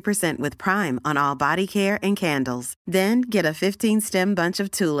 33% with Prime on all body care and candles. Then get a 15-stem bunch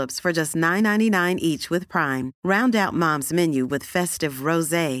of tulips for just $9.99 each with Prime. Round out Mom's menu with festive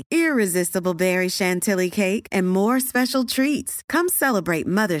rosé, irresistible berry chantilly cake, and more special treats. Come celebrate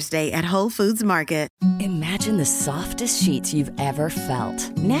Mother's Day at Whole Foods Market. Imagine the softest sheets you've ever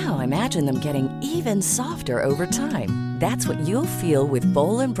felt. Now imagine them getting even softer over time. That's what you'll feel with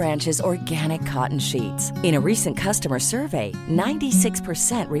Boll & Branch's organic cotton sheets. In a recent customer survey,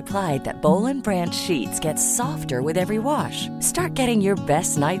 96% replied that Boll & Branch sheets get softer with every wash. Start getting your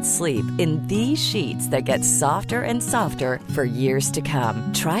best night's sleep in these sheets that get softer and softer for years to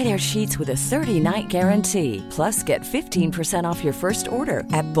come. Try their sheets with a 30-night guarantee. Plus, get 15% off your first order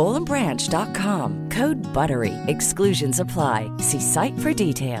at bollandbranch.com. Code BUTTERY. Exclusions apply. See site for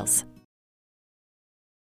details.